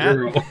 Or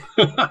the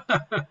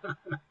girl?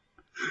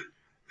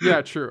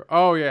 Yeah, true.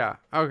 Oh, yeah.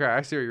 Okay,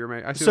 I see what you're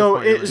making.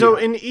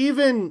 And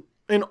even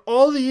in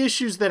all the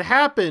issues that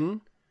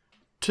happen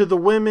to the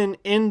women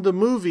in the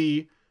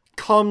movie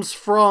comes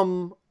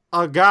from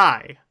a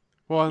guy.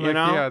 Well,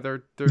 and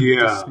their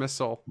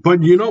dismissal.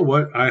 But you know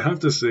what? I have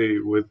to say,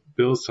 with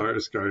Bill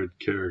Skarsgård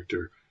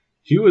character,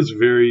 he was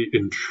very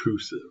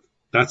intrusive.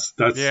 That's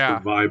the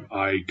vibe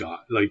I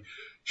got. Like,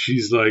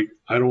 she's like,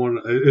 I don't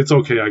want to, it's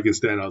okay, I can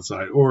stand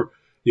outside. Or,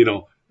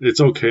 it's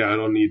okay, I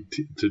don't need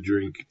to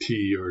drink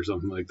tea or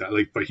something like that.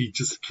 Like, but he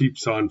just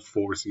keeps on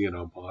forcing it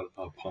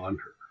upon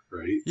her,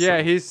 right? Yeah,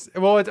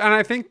 and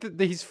I think that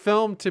he's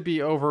filmed to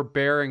be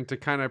overbearing to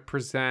kind of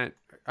present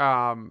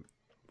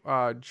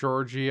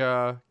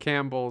Georgina's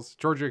Campbell's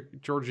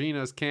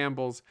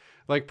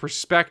like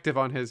perspective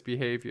on his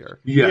behavior.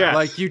 Yeah.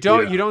 Like you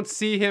don't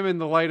see him in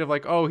the light of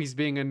like, oh, he's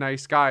being a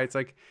nice guy. It's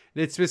like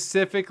it's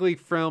specifically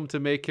filmed to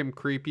make him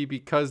creepy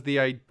because the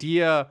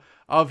idea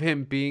of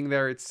him being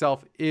there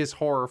itself is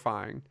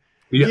horrifying.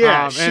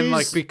 Yeah, and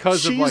like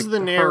because she's the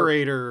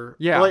narrator.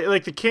 Yeah,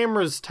 like the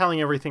camera's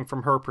telling everything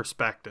from her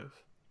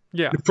perspective.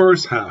 Yeah, the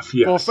first half.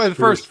 Yeah, well, for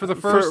the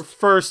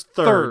first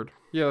third.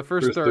 Yeah, the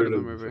first third of the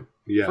movie.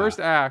 Yeah, first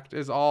act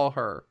is all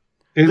her.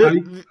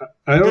 And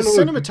I don't know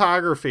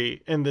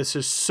cinematography in this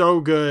is so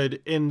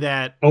good in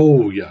that.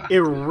 Oh yeah,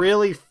 it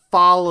really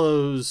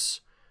follows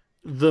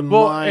the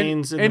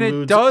minds and the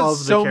moods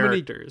of the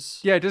characters.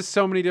 It does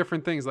so many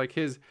different things. Like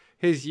his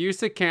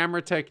use of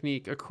camera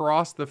technique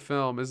across the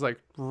film is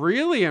like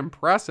really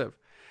impressive.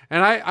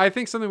 And I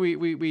think something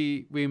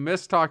we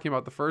missed talking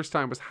about the first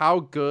time was how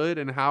good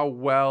and how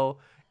well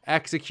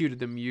executed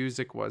the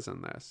music was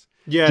in this.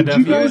 Yeah, Did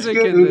you guys music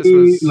get in this any,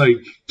 was- like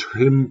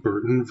Tim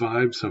Burton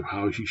vibes of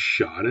how he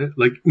shot it?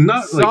 Like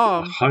not like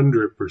Some.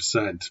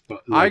 100%,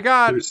 but like,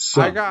 there's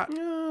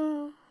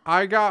some.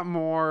 I got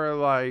more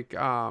like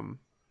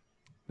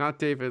not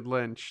David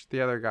Lynch,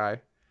 the other guy.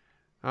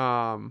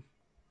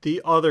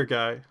 The other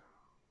guy.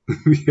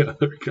 The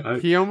other guy.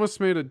 He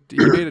almost made a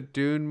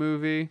Dune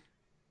movie.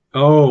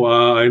 Oh,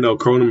 I know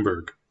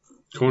Cronenberg.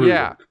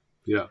 Yeah.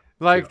 Yeah.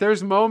 Like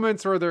there's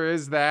moments where there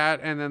is that,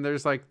 and then there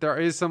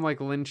is some like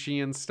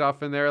Lynchian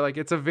stuff in there. Like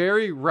it's a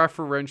very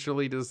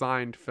referentially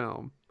designed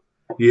film.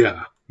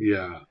 Yeah.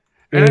 Yeah.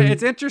 And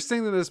it's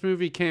interesting that this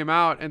movie came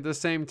out at the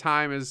same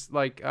time as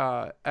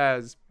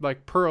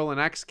Pearl and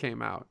X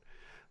came out.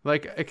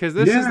 Like, because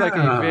this is like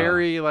a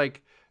very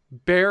like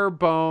bare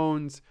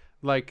bones,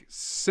 like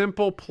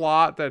simple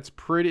plot that's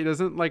pretty. It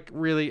doesn't like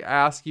really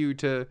ask you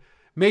to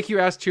make you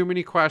ask too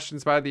many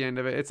questions by the end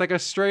of it. It's like a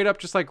straight up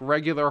just like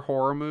regular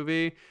horror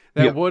movie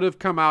that would have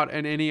come out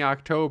in any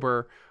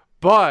October,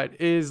 but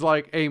is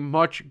like a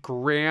much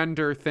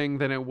grander thing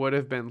than it would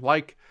have been.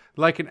 Like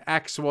an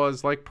X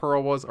was, like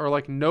Pearl was, or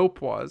like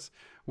Nope was,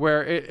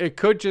 where it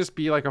could just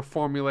be like a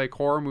formulaic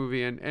horror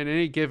movie, and in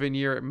any given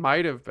year it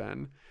might have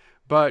been.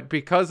 But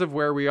because of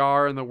where we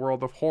are in the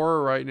world of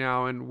horror right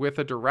now, and with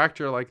a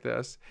director like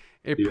this,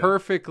 it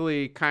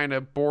perfectly kind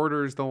of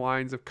borders the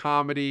lines of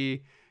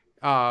comedy,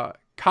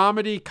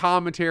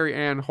 commentary,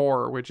 and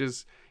horror, which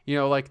is, you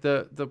know, like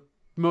the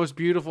most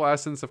beautiful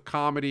essence of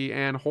comedy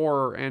and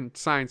horror and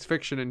science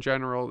fiction in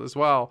general as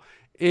well,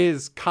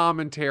 is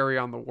commentary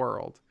on the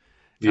world.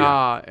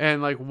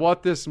 And like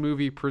what this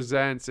movie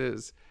presents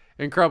is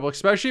incredible,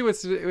 especially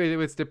with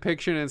its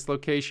depiction and its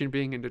location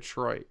being in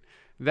Detroit.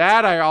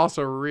 That I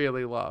also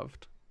really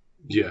loved.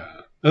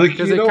 Yeah.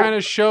 Because it kind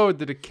of showed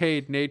the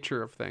decayed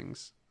nature of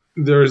things.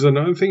 There's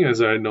another thing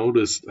as I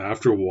noticed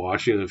after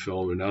watching the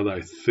film, and now that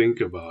I think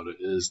about it,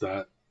 is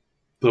that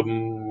the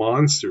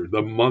monster,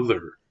 the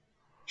mother,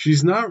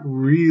 she's not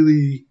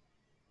really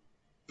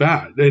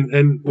bad.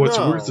 And what's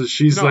worse is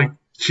she's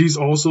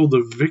also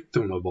the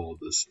victim of all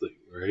this thing,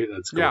 right?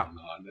 That's going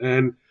on.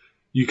 And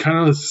you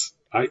kind of,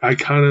 I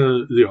kind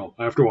of, you know,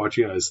 after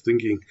watching it, I was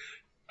thinking,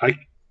 I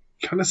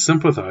kind of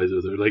sympathize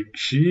with her. Like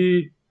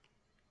she,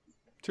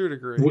 to a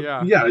degree,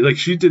 yeah, like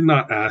she did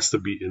not ask to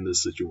be in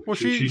this situation. Well,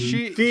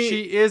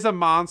 she is a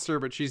monster,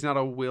 but she's not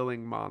a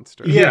willing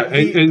monster. Yeah,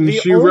 and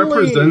she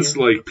represents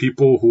like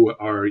people who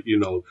are, you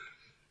know,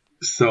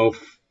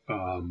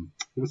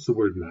 what's the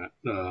word, Matt?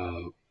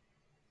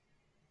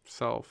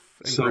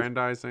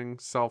 Self-aggrandizing,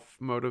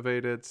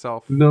 self-motivated,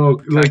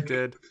 like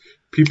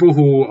people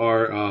who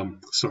are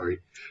sorry,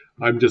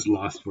 I'm just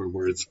lost for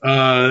words.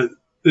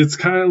 It's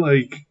kind of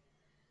like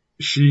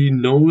she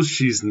knows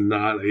she's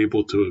not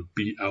able to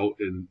be out,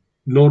 and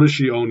notice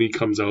she only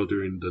comes out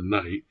during the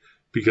night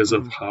because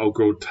of how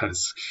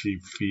grotesque she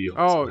feels,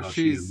 and how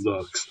she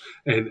looks,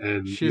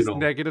 and she has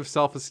negative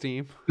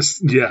self-esteem.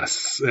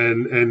 Yes,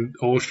 and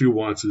all she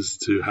wants is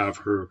to have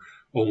her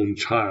own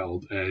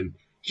child, and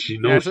she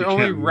knows she can't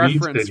meet anyone. Only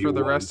reference for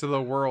the rest of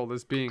the world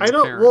is being I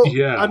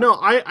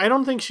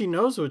don't think she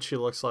knows what she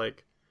looks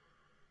like.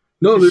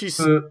 No,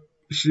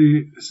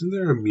 isn't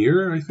there a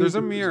mirror? I think there's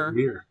a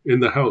mirror in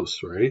the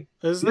house, right?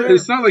 Is there?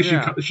 It's not like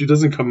she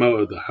doesn't come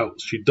out of the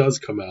house. She does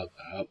come out of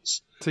the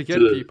house to get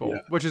people,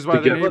 which is why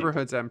the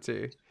neighborhood's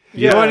empty.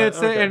 Yeah, and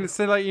it's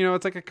like, you know,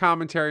 it's like a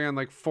commentary on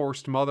like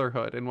forced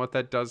motherhood and what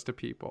that does to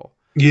people.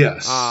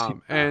 Yes,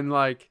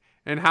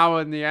 and how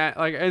in the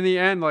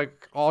end,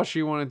 like all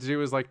she wanted to do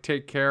was like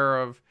take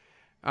care of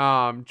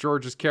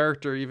George's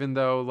character, even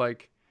though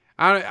like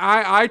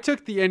I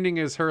took the ending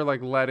as her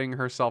like letting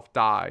herself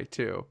die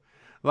too.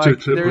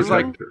 Like to there's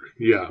protect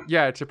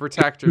her. To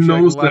protect her. She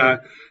knows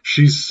that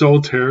she's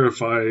so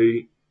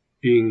terrifying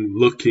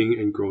looking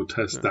and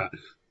grotesque that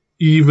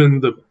even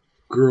the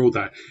girl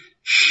that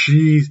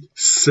she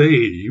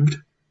saved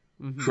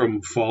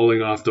from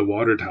falling off the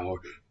water tower,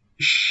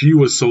 she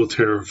was so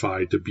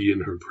terrified to be in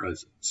her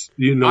presence.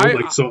 You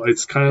know, so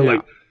it's kind of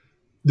like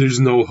there's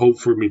no hope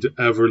for me to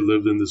ever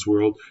live in this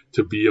world,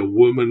 to be a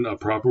woman, a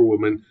proper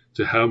woman,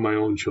 to have my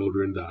own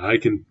children that I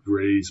can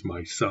raise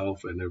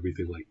myself and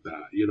everything like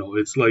that. You know,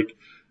 it's like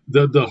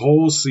the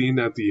whole scene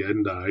at the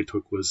end that I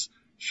took was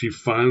she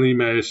finally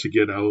managed to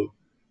get out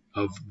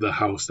of the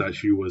house that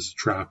she was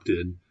trapped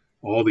in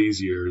all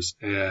these years,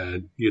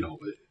 and you know,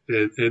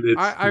 and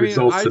it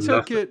results in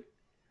nothing.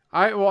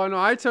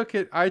 I took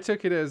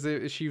it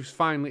as she was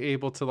finally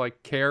able to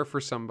like care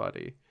for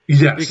somebody.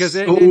 Yes, because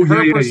in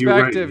her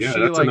perspective, right.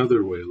 That's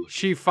another way.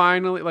 She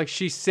finally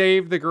she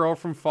saved the girl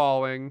from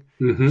falling.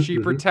 She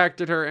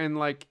protected her,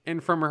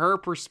 and from her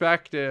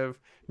perspective,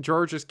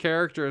 George's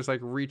character is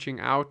like reaching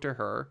out to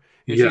her,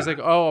 and she's like,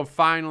 "Oh,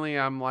 finally,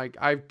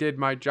 I did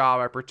my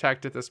job. I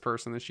protected this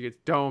person." And she gets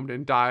domed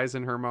and dies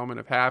in her moment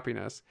of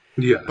happiness.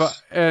 Yes,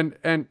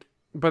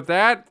 but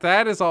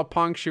that is all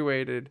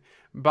punctuated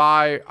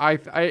by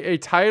a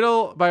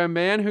title by a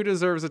man who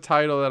deserves a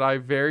title that I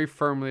very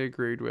firmly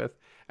agreed with.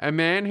 a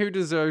man who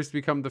deserves to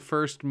become the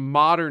first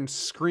modern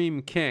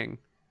Scream King.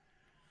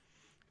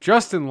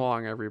 Justin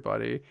Long,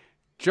 everybody.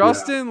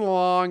 Justin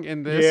Long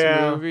in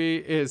this movie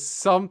is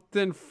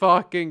something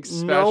fucking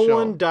special. No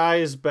one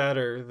dies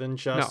better than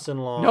Justin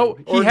Long. No,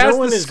 he or has no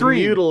one the is scream.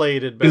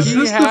 mutilated better. Is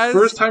this the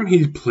first time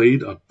he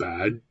played a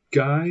bad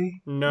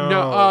guy?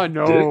 No.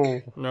 No.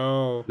 Dick?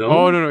 No. No?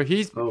 Oh no.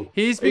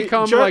 He's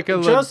become like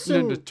a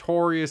Justin-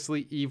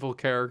 notoriously evil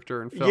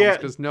character in films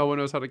because no one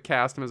knows how to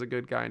cast him as a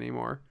good guy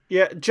anymore.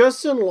 Yeah,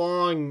 Justin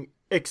Long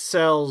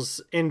excels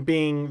in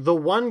being the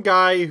one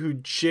guy who,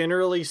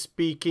 generally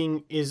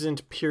speaking,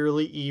 isn't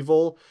purely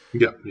evil,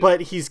 but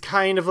he's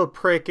kind of a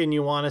prick and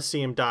you want to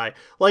see him die.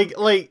 Like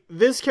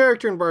this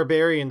character in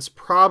Barbarian's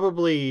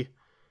probably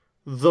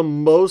the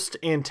most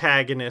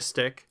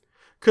antagonistic.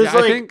 Yeah,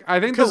 I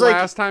think the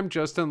last time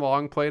Justin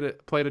Long played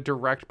a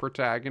direct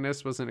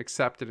protagonist was in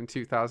Accepted in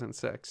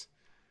 2006.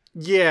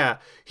 Yeah.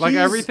 Like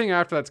everything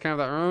after that's kind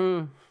of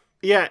that.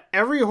 Yeah,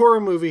 every horror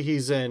movie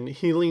he's in,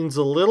 he leans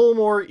a little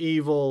more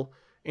evil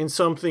and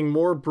something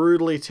more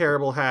brutally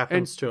terrible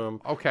happens to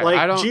him. Okay, like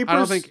I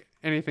don't think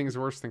anything's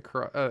worse than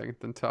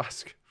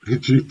Tusk.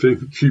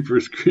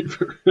 Jeepers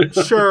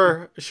Creepers.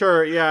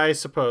 Sure, yeah, I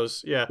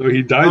suppose, yeah. So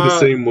he died the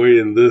same way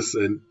in this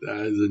as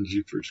in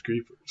Jeepers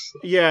Creepers. So.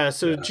 Yeah,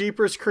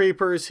 Jeepers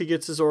Creepers, he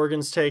gets his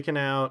organs taken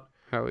out.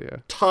 Hell yeah.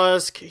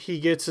 Tusk, he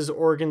gets his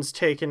organs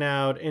taken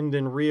out and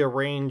then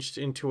rearranged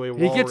into a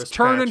walrus. He gets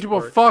turned into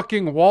a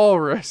fucking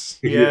walrus.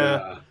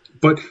 Yeah.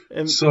 But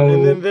and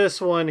then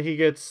this one, he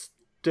gets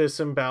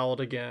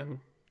disemboweled again.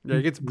 Yeah,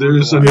 he gets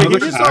there's he another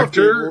gets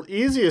actor. Off the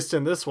easiest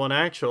in this one,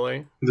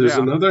 actually. There's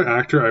another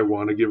actor I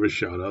want to give a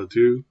shout out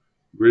to,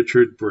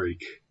 Richard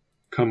Brake.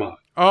 Come on.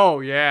 Oh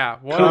yeah,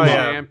 what a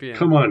champion!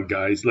 Come on,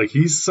 guys! Like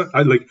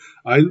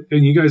and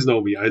you guys know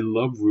me. I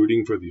love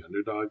rooting for the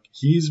underdog.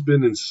 He's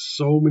been in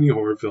so many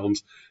horror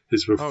films.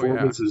 His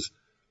performance is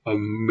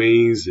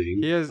amazing.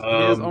 He has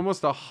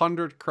almost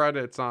 100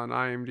 credits on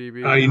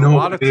IMDb. I know, a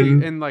lot of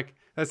and like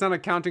that's not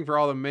accounting for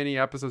all the many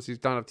episodes he's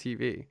done of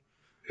TV.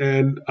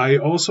 And I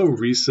also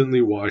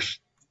recently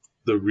watched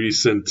the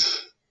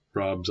recent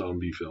Rob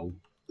Zombie film,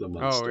 The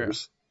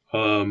Monsters.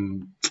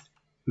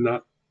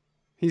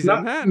 He's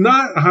in that?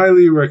 Not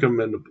highly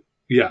recommendable.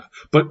 Yeah,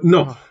 but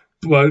no. Oh.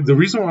 But the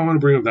reason why I want to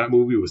bring up that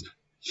movie was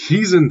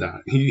he's in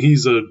that.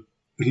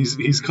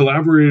 He's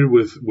collaborated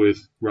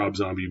with Rob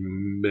Zombie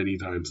many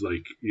times,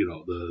 like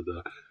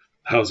the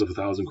House of a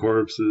Thousand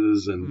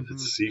Corpses and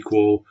its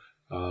sequel,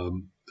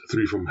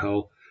 Three from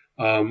Hell.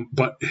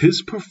 But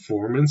his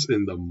performance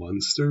in The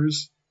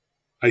Monsters,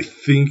 I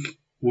think,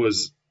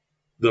 was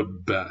the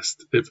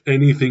best. If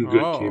anything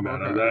good came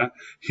out of that,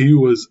 he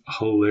was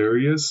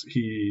hilarious.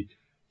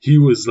 He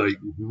was like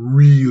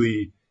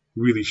really,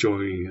 really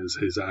showing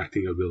his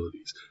acting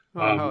abilities,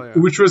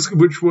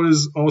 which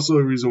was also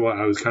the reason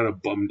why I was kind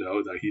of bummed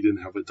out that he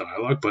didn't have a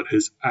dialogue. But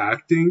his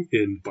acting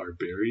in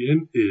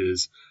Barbarian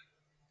is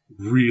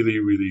really,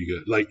 really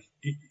good. Like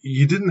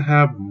he didn't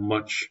have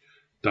much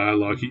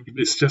dialogue.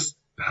 It's just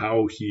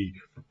how he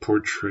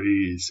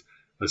portrays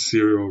a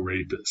serial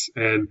rapist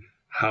and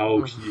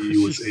how he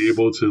was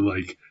able to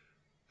like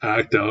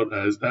act out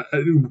as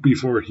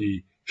before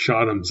he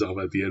shot himself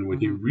at the end when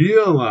he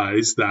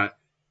realized that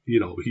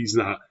he's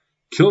not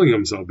killing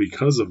himself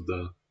because of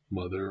the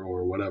mother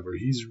or whatever.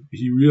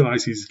 He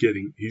realized he's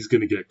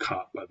gonna get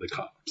caught by the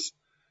cops,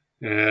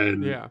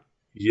 and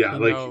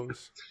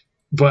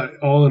but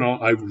all in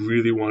all, I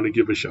really want to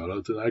give a shout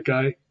out to that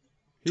guy.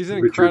 He's an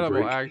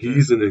incredible actor.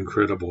 He's an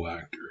incredible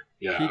actor.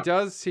 Yeah, he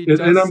does.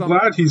 And I'm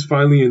glad he's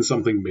finally in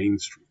something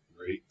mainstream,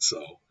 right?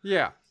 So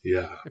yeah.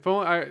 If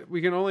only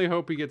we can only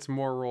hope he gets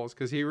more roles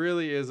because he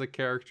really is a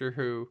character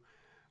who,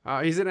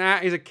 he's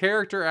a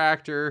character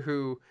actor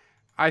who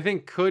I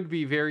think could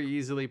be very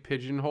easily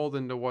pigeonholed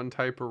into one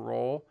type of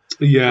role.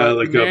 Yeah,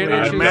 like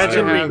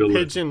imagine being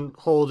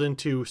pigeonholed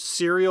into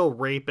serial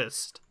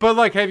rapist. But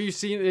like, have you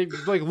seen?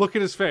 Like, look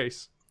at his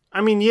face.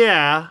 I mean,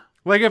 yeah.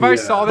 Like if I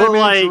saw that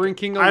man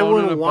drinking alone I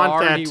wouldn't in a want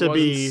bar that and he to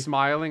wasn't be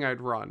smiling,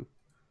 I'd run.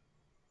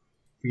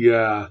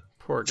 Yeah.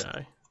 Poor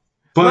guy.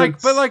 But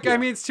I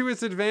mean, it's to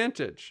his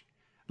advantage.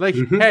 Like,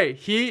 hey,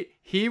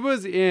 he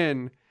was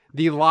in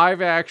the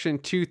live action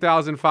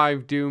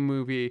 2005 Doom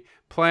movie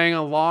playing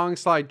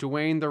alongside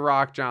Dwayne The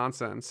Rock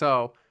Johnson.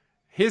 So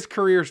his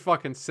career's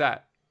fucking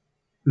set.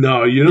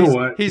 No, you know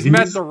what? He's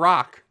met The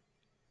Rock.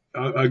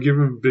 I'll give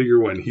him a bigger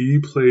one.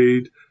 He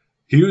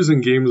was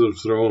in Games of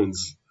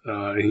Thrones,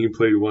 and he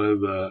played one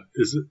of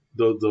it's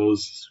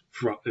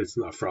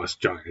not Frost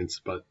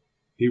Giants, but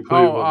he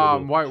played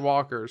White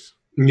Walkers.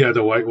 Yeah,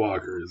 the White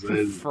Walkers.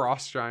 And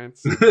Frost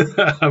Giants.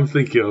 I'm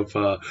thinking of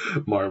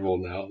Marvel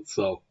now.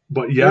 So,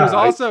 but yeah.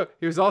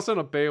 He was also in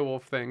a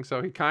Beowulf thing,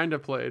 so he kind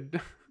of played.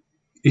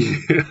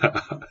 Yeah.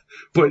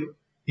 But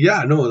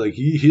yeah, no, like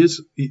he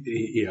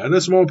had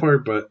a small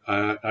part, but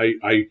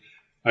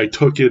I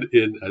took it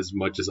in as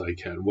much as I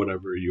can,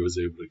 whatever he was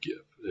able to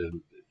give,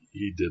 and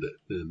he did it.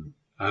 And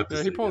I have to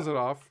say he pulls it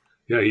off.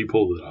 Yeah, he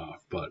pulled it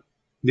off. But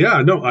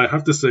yeah, no, I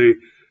have to say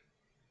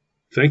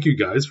thank you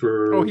guys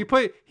for. Oh, he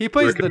plays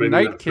the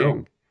Night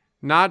King.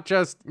 Not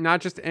just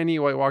any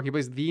White Walker. He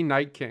plays the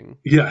Night King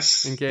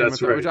Yes, in Game that's of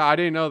Thrones, right. which I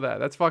didn't know that.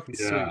 That's fucking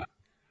Yeah. sweet.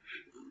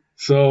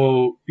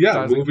 So, yeah,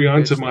 Sounds like moving a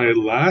on bitch, to my though.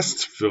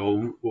 last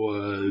film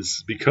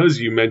was, because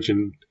you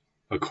mentioned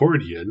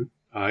accordion,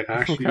 I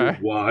actually Okay.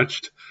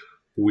 watched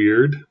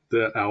Weird,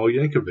 the Al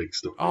Yankovic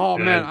story. Oh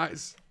And man,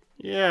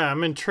 Yeah,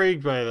 I'm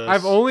intrigued by this.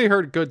 I've only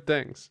heard good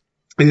things.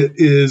 it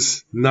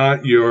is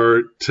not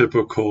your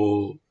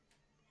typical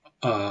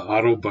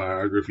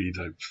autobiography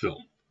type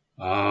film.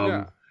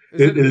 Yeah.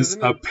 It is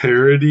isn't a it?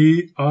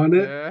 parody on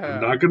it. Yeah.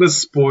 I'm not going to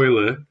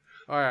spoil it,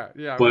 Oh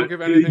yeah. We'll but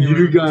give anything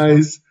away with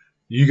this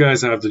you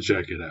guys have to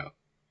check it out.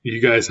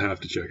 You guys have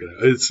to check it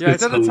out. It's Yeah,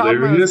 it's at the top of my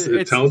hilarious.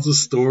 list. It tells a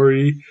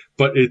story,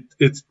 but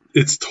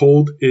it's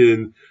told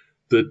in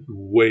the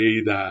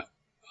way that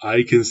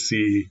I can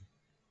see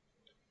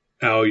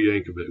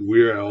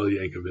Weird Al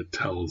Yankovic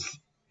tells,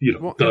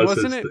 Well, and does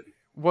wasn't his it thing.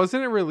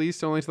 wasn't it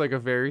released only to like a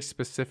very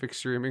specific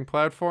streaming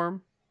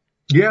platform?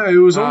 Yeah, it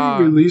was only Uh,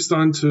 released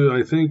onto,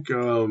 I think,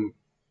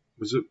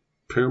 was it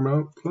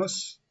Paramount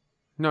Plus?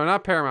 No,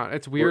 not Paramount.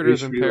 It's weirder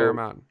than HBO.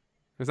 Paramount.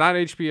 It's not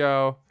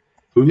HBO.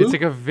 Hulu? It's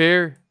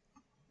like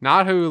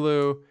not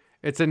Hulu.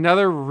 It's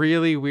another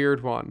really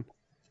weird one.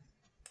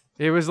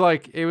 It was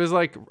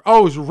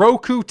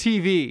Roku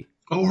TV.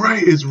 Oh,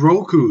 right, it's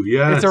Roku.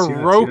 Yes, It's a yes,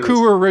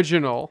 Roku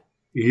original,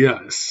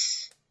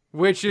 Yes.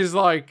 which is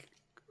like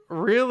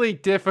really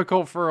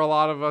difficult for a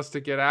lot of us to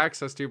get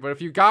access to. But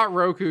if you got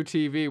Roku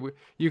TV,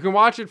 you can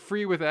watch it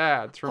free with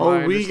ads. From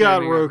my we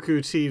got understanding.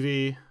 Roku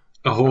TV.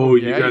 Oh,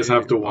 you Yeah, guys you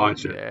have to do.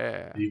 watch Oh, it.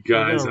 Yeah. You We're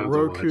guys gonna have to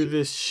watch Roku it.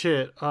 this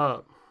shit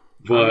up.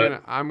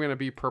 But I'm gonna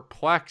be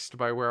perplexed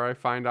by where I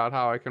find out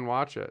how I can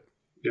watch it.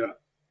 yeah,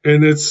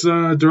 and it's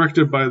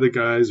directed by the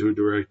guys who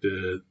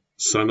directed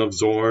Son of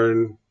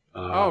Zorn.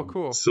 Oh,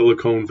 cool.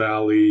 Silicon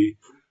Valley.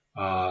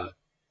 Yeah,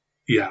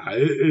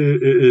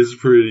 it is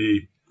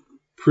pretty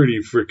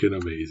freaking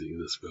amazing,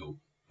 this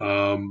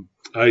film.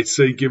 I'd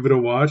say give it a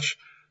watch.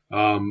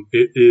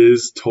 It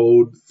is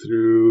told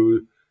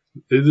through.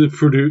 It is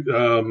produced.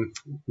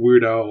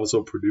 Weird Al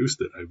also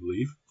produced it, I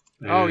believe.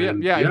 Oh yeah,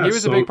 And, he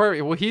was so- a big part of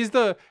it.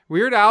 Well,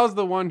 Weird Al's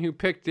the one who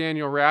picked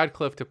Daniel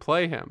Radcliffe to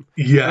play him.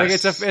 Yes, Like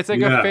it's like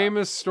yeah. a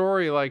famous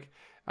story. Like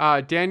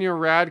Daniel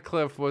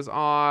Radcliffe was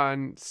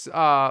on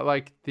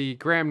like the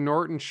Graham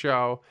Norton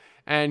show,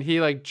 and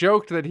he like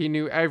joked that he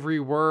knew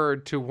every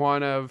word to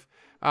one of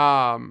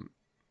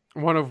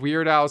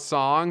Weird Al's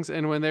songs.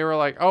 And when they were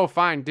like, "Oh,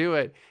 fine, do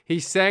it," he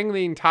sang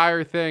the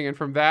entire thing. And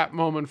from that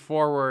moment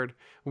forward,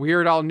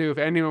 Weird Al knew if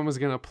anyone was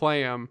gonna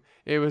play him,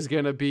 it was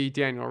gonna be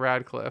Daniel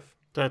Radcliffe.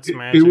 That's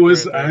magic. It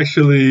was right there.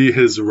 actually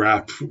his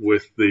rap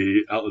with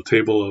the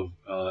table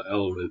of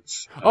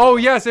elements. Oh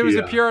yes, it was a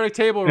yeah. periodic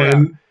table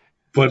rap.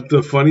 But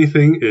the funny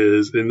thing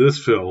is, in this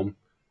film,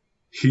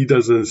 he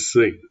doesn't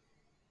sing.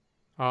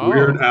 Oh.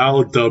 Weird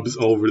Al dubs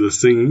over the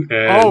singing.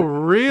 And, Oh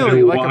really?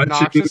 and Like watching-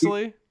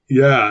 obnoxiously?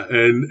 Yeah,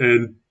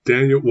 and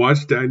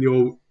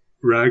Daniel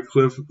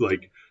Radcliffe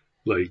like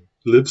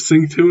lip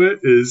sync to it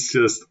is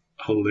just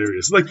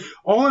hilarious. Like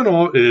all in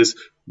all,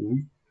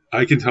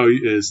 I can tell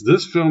you is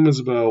this film is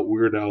about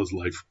Weird Al's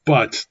life,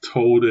 but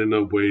told in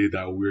a way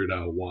that Weird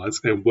Al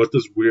wants. And what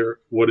is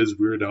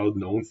Weird Al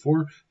known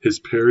for? His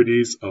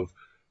parodies of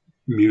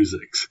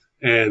musics.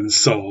 And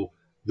so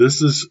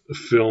this is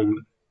filmed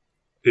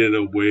in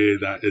a way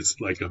that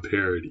it's like a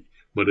parody,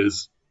 but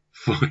it's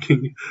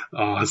fucking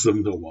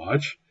awesome to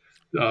watch.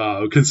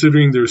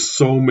 Considering there's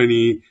so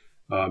many,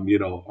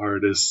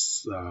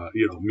 artists,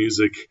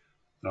 music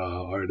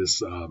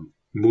artists,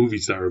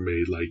 movies that were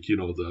made, like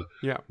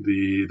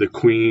the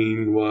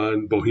Queen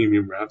one,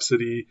 Bohemian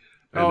Rhapsody.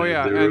 Oh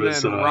yeah, there and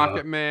was, then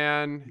Rocket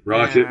Man.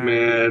 Rocket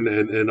Man,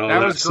 and all That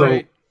that. was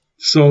great.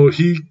 So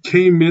he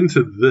came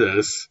into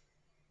this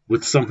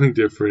with something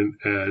different,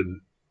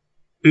 and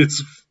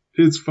it's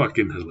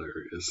fucking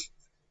hilarious.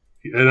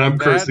 And I'm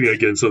cursing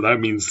again, so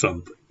that means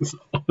something. So.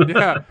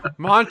 Yeah,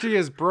 Monty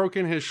has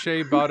broken his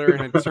shea butter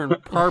and it's turned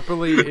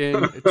purpley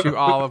into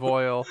olive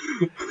oil,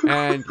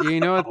 and you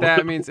know what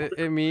that means?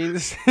 It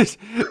means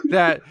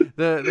that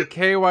the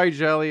KY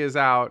jelly is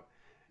out.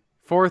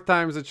 Fourth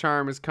time's the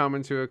charm is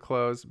coming to a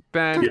close.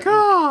 Ben,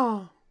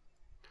 Caw.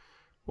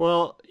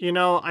 Well,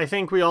 I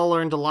think we all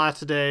learned a lot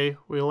today.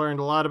 We learned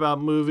a lot about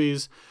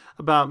movies,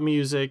 about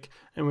music,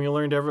 and we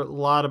learned a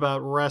lot about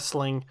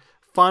wrestling.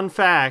 Fun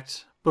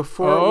fact,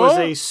 before it was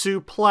a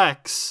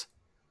suplex,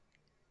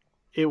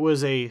 it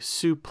was a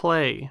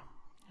supplay.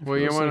 well,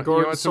 you want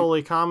Gordon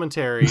Soley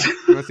commentary.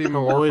 What's even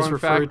more Always fun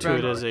referred fact, to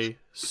it Ben? as a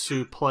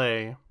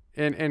supleay.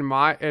 In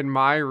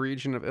my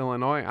region of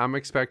Illinois, I'm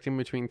expecting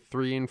between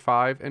 3 and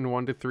 5 and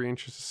 1 to 3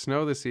 inches of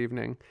snow this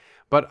evening.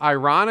 But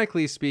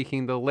ironically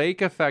speaking, the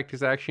lake effect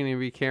is actually going to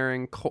be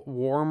carrying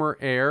warmer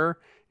air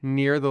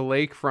near the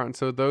lakefront.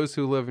 So those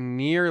who live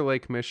near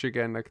Lake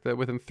Michigan,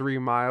 within 3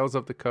 miles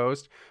of the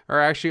coast, are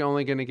actually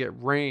only going to get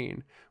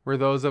rain. Where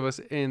those of us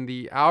in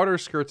the outer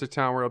skirts of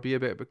town, where it'll be a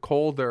bit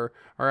colder,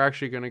 are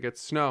actually going to get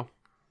snow.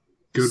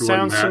 Good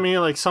Sounds one, to Matt. me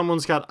like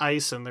someone's got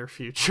ice in their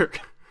future.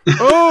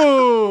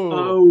 Oh,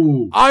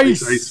 Oh,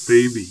 ice, ice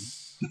baby.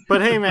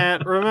 But hey,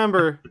 Matt,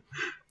 remember,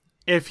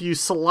 if you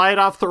slide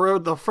off the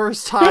road the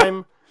first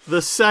time,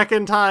 the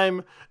second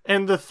time,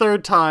 and the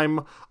third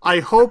time, I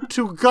hope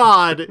to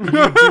God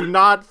you do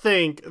not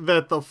think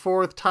that the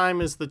fourth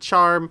time is the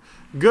charm.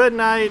 Good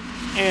night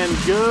and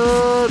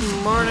good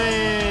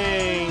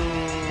morning.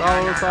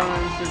 Follow us on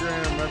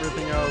Instagram,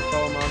 everything else.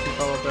 Follow Monty,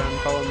 follow Ben,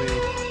 follow me,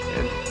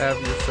 and have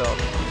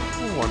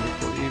yourself a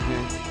wonderful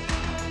evening.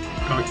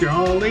 Talk to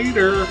y'all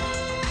later.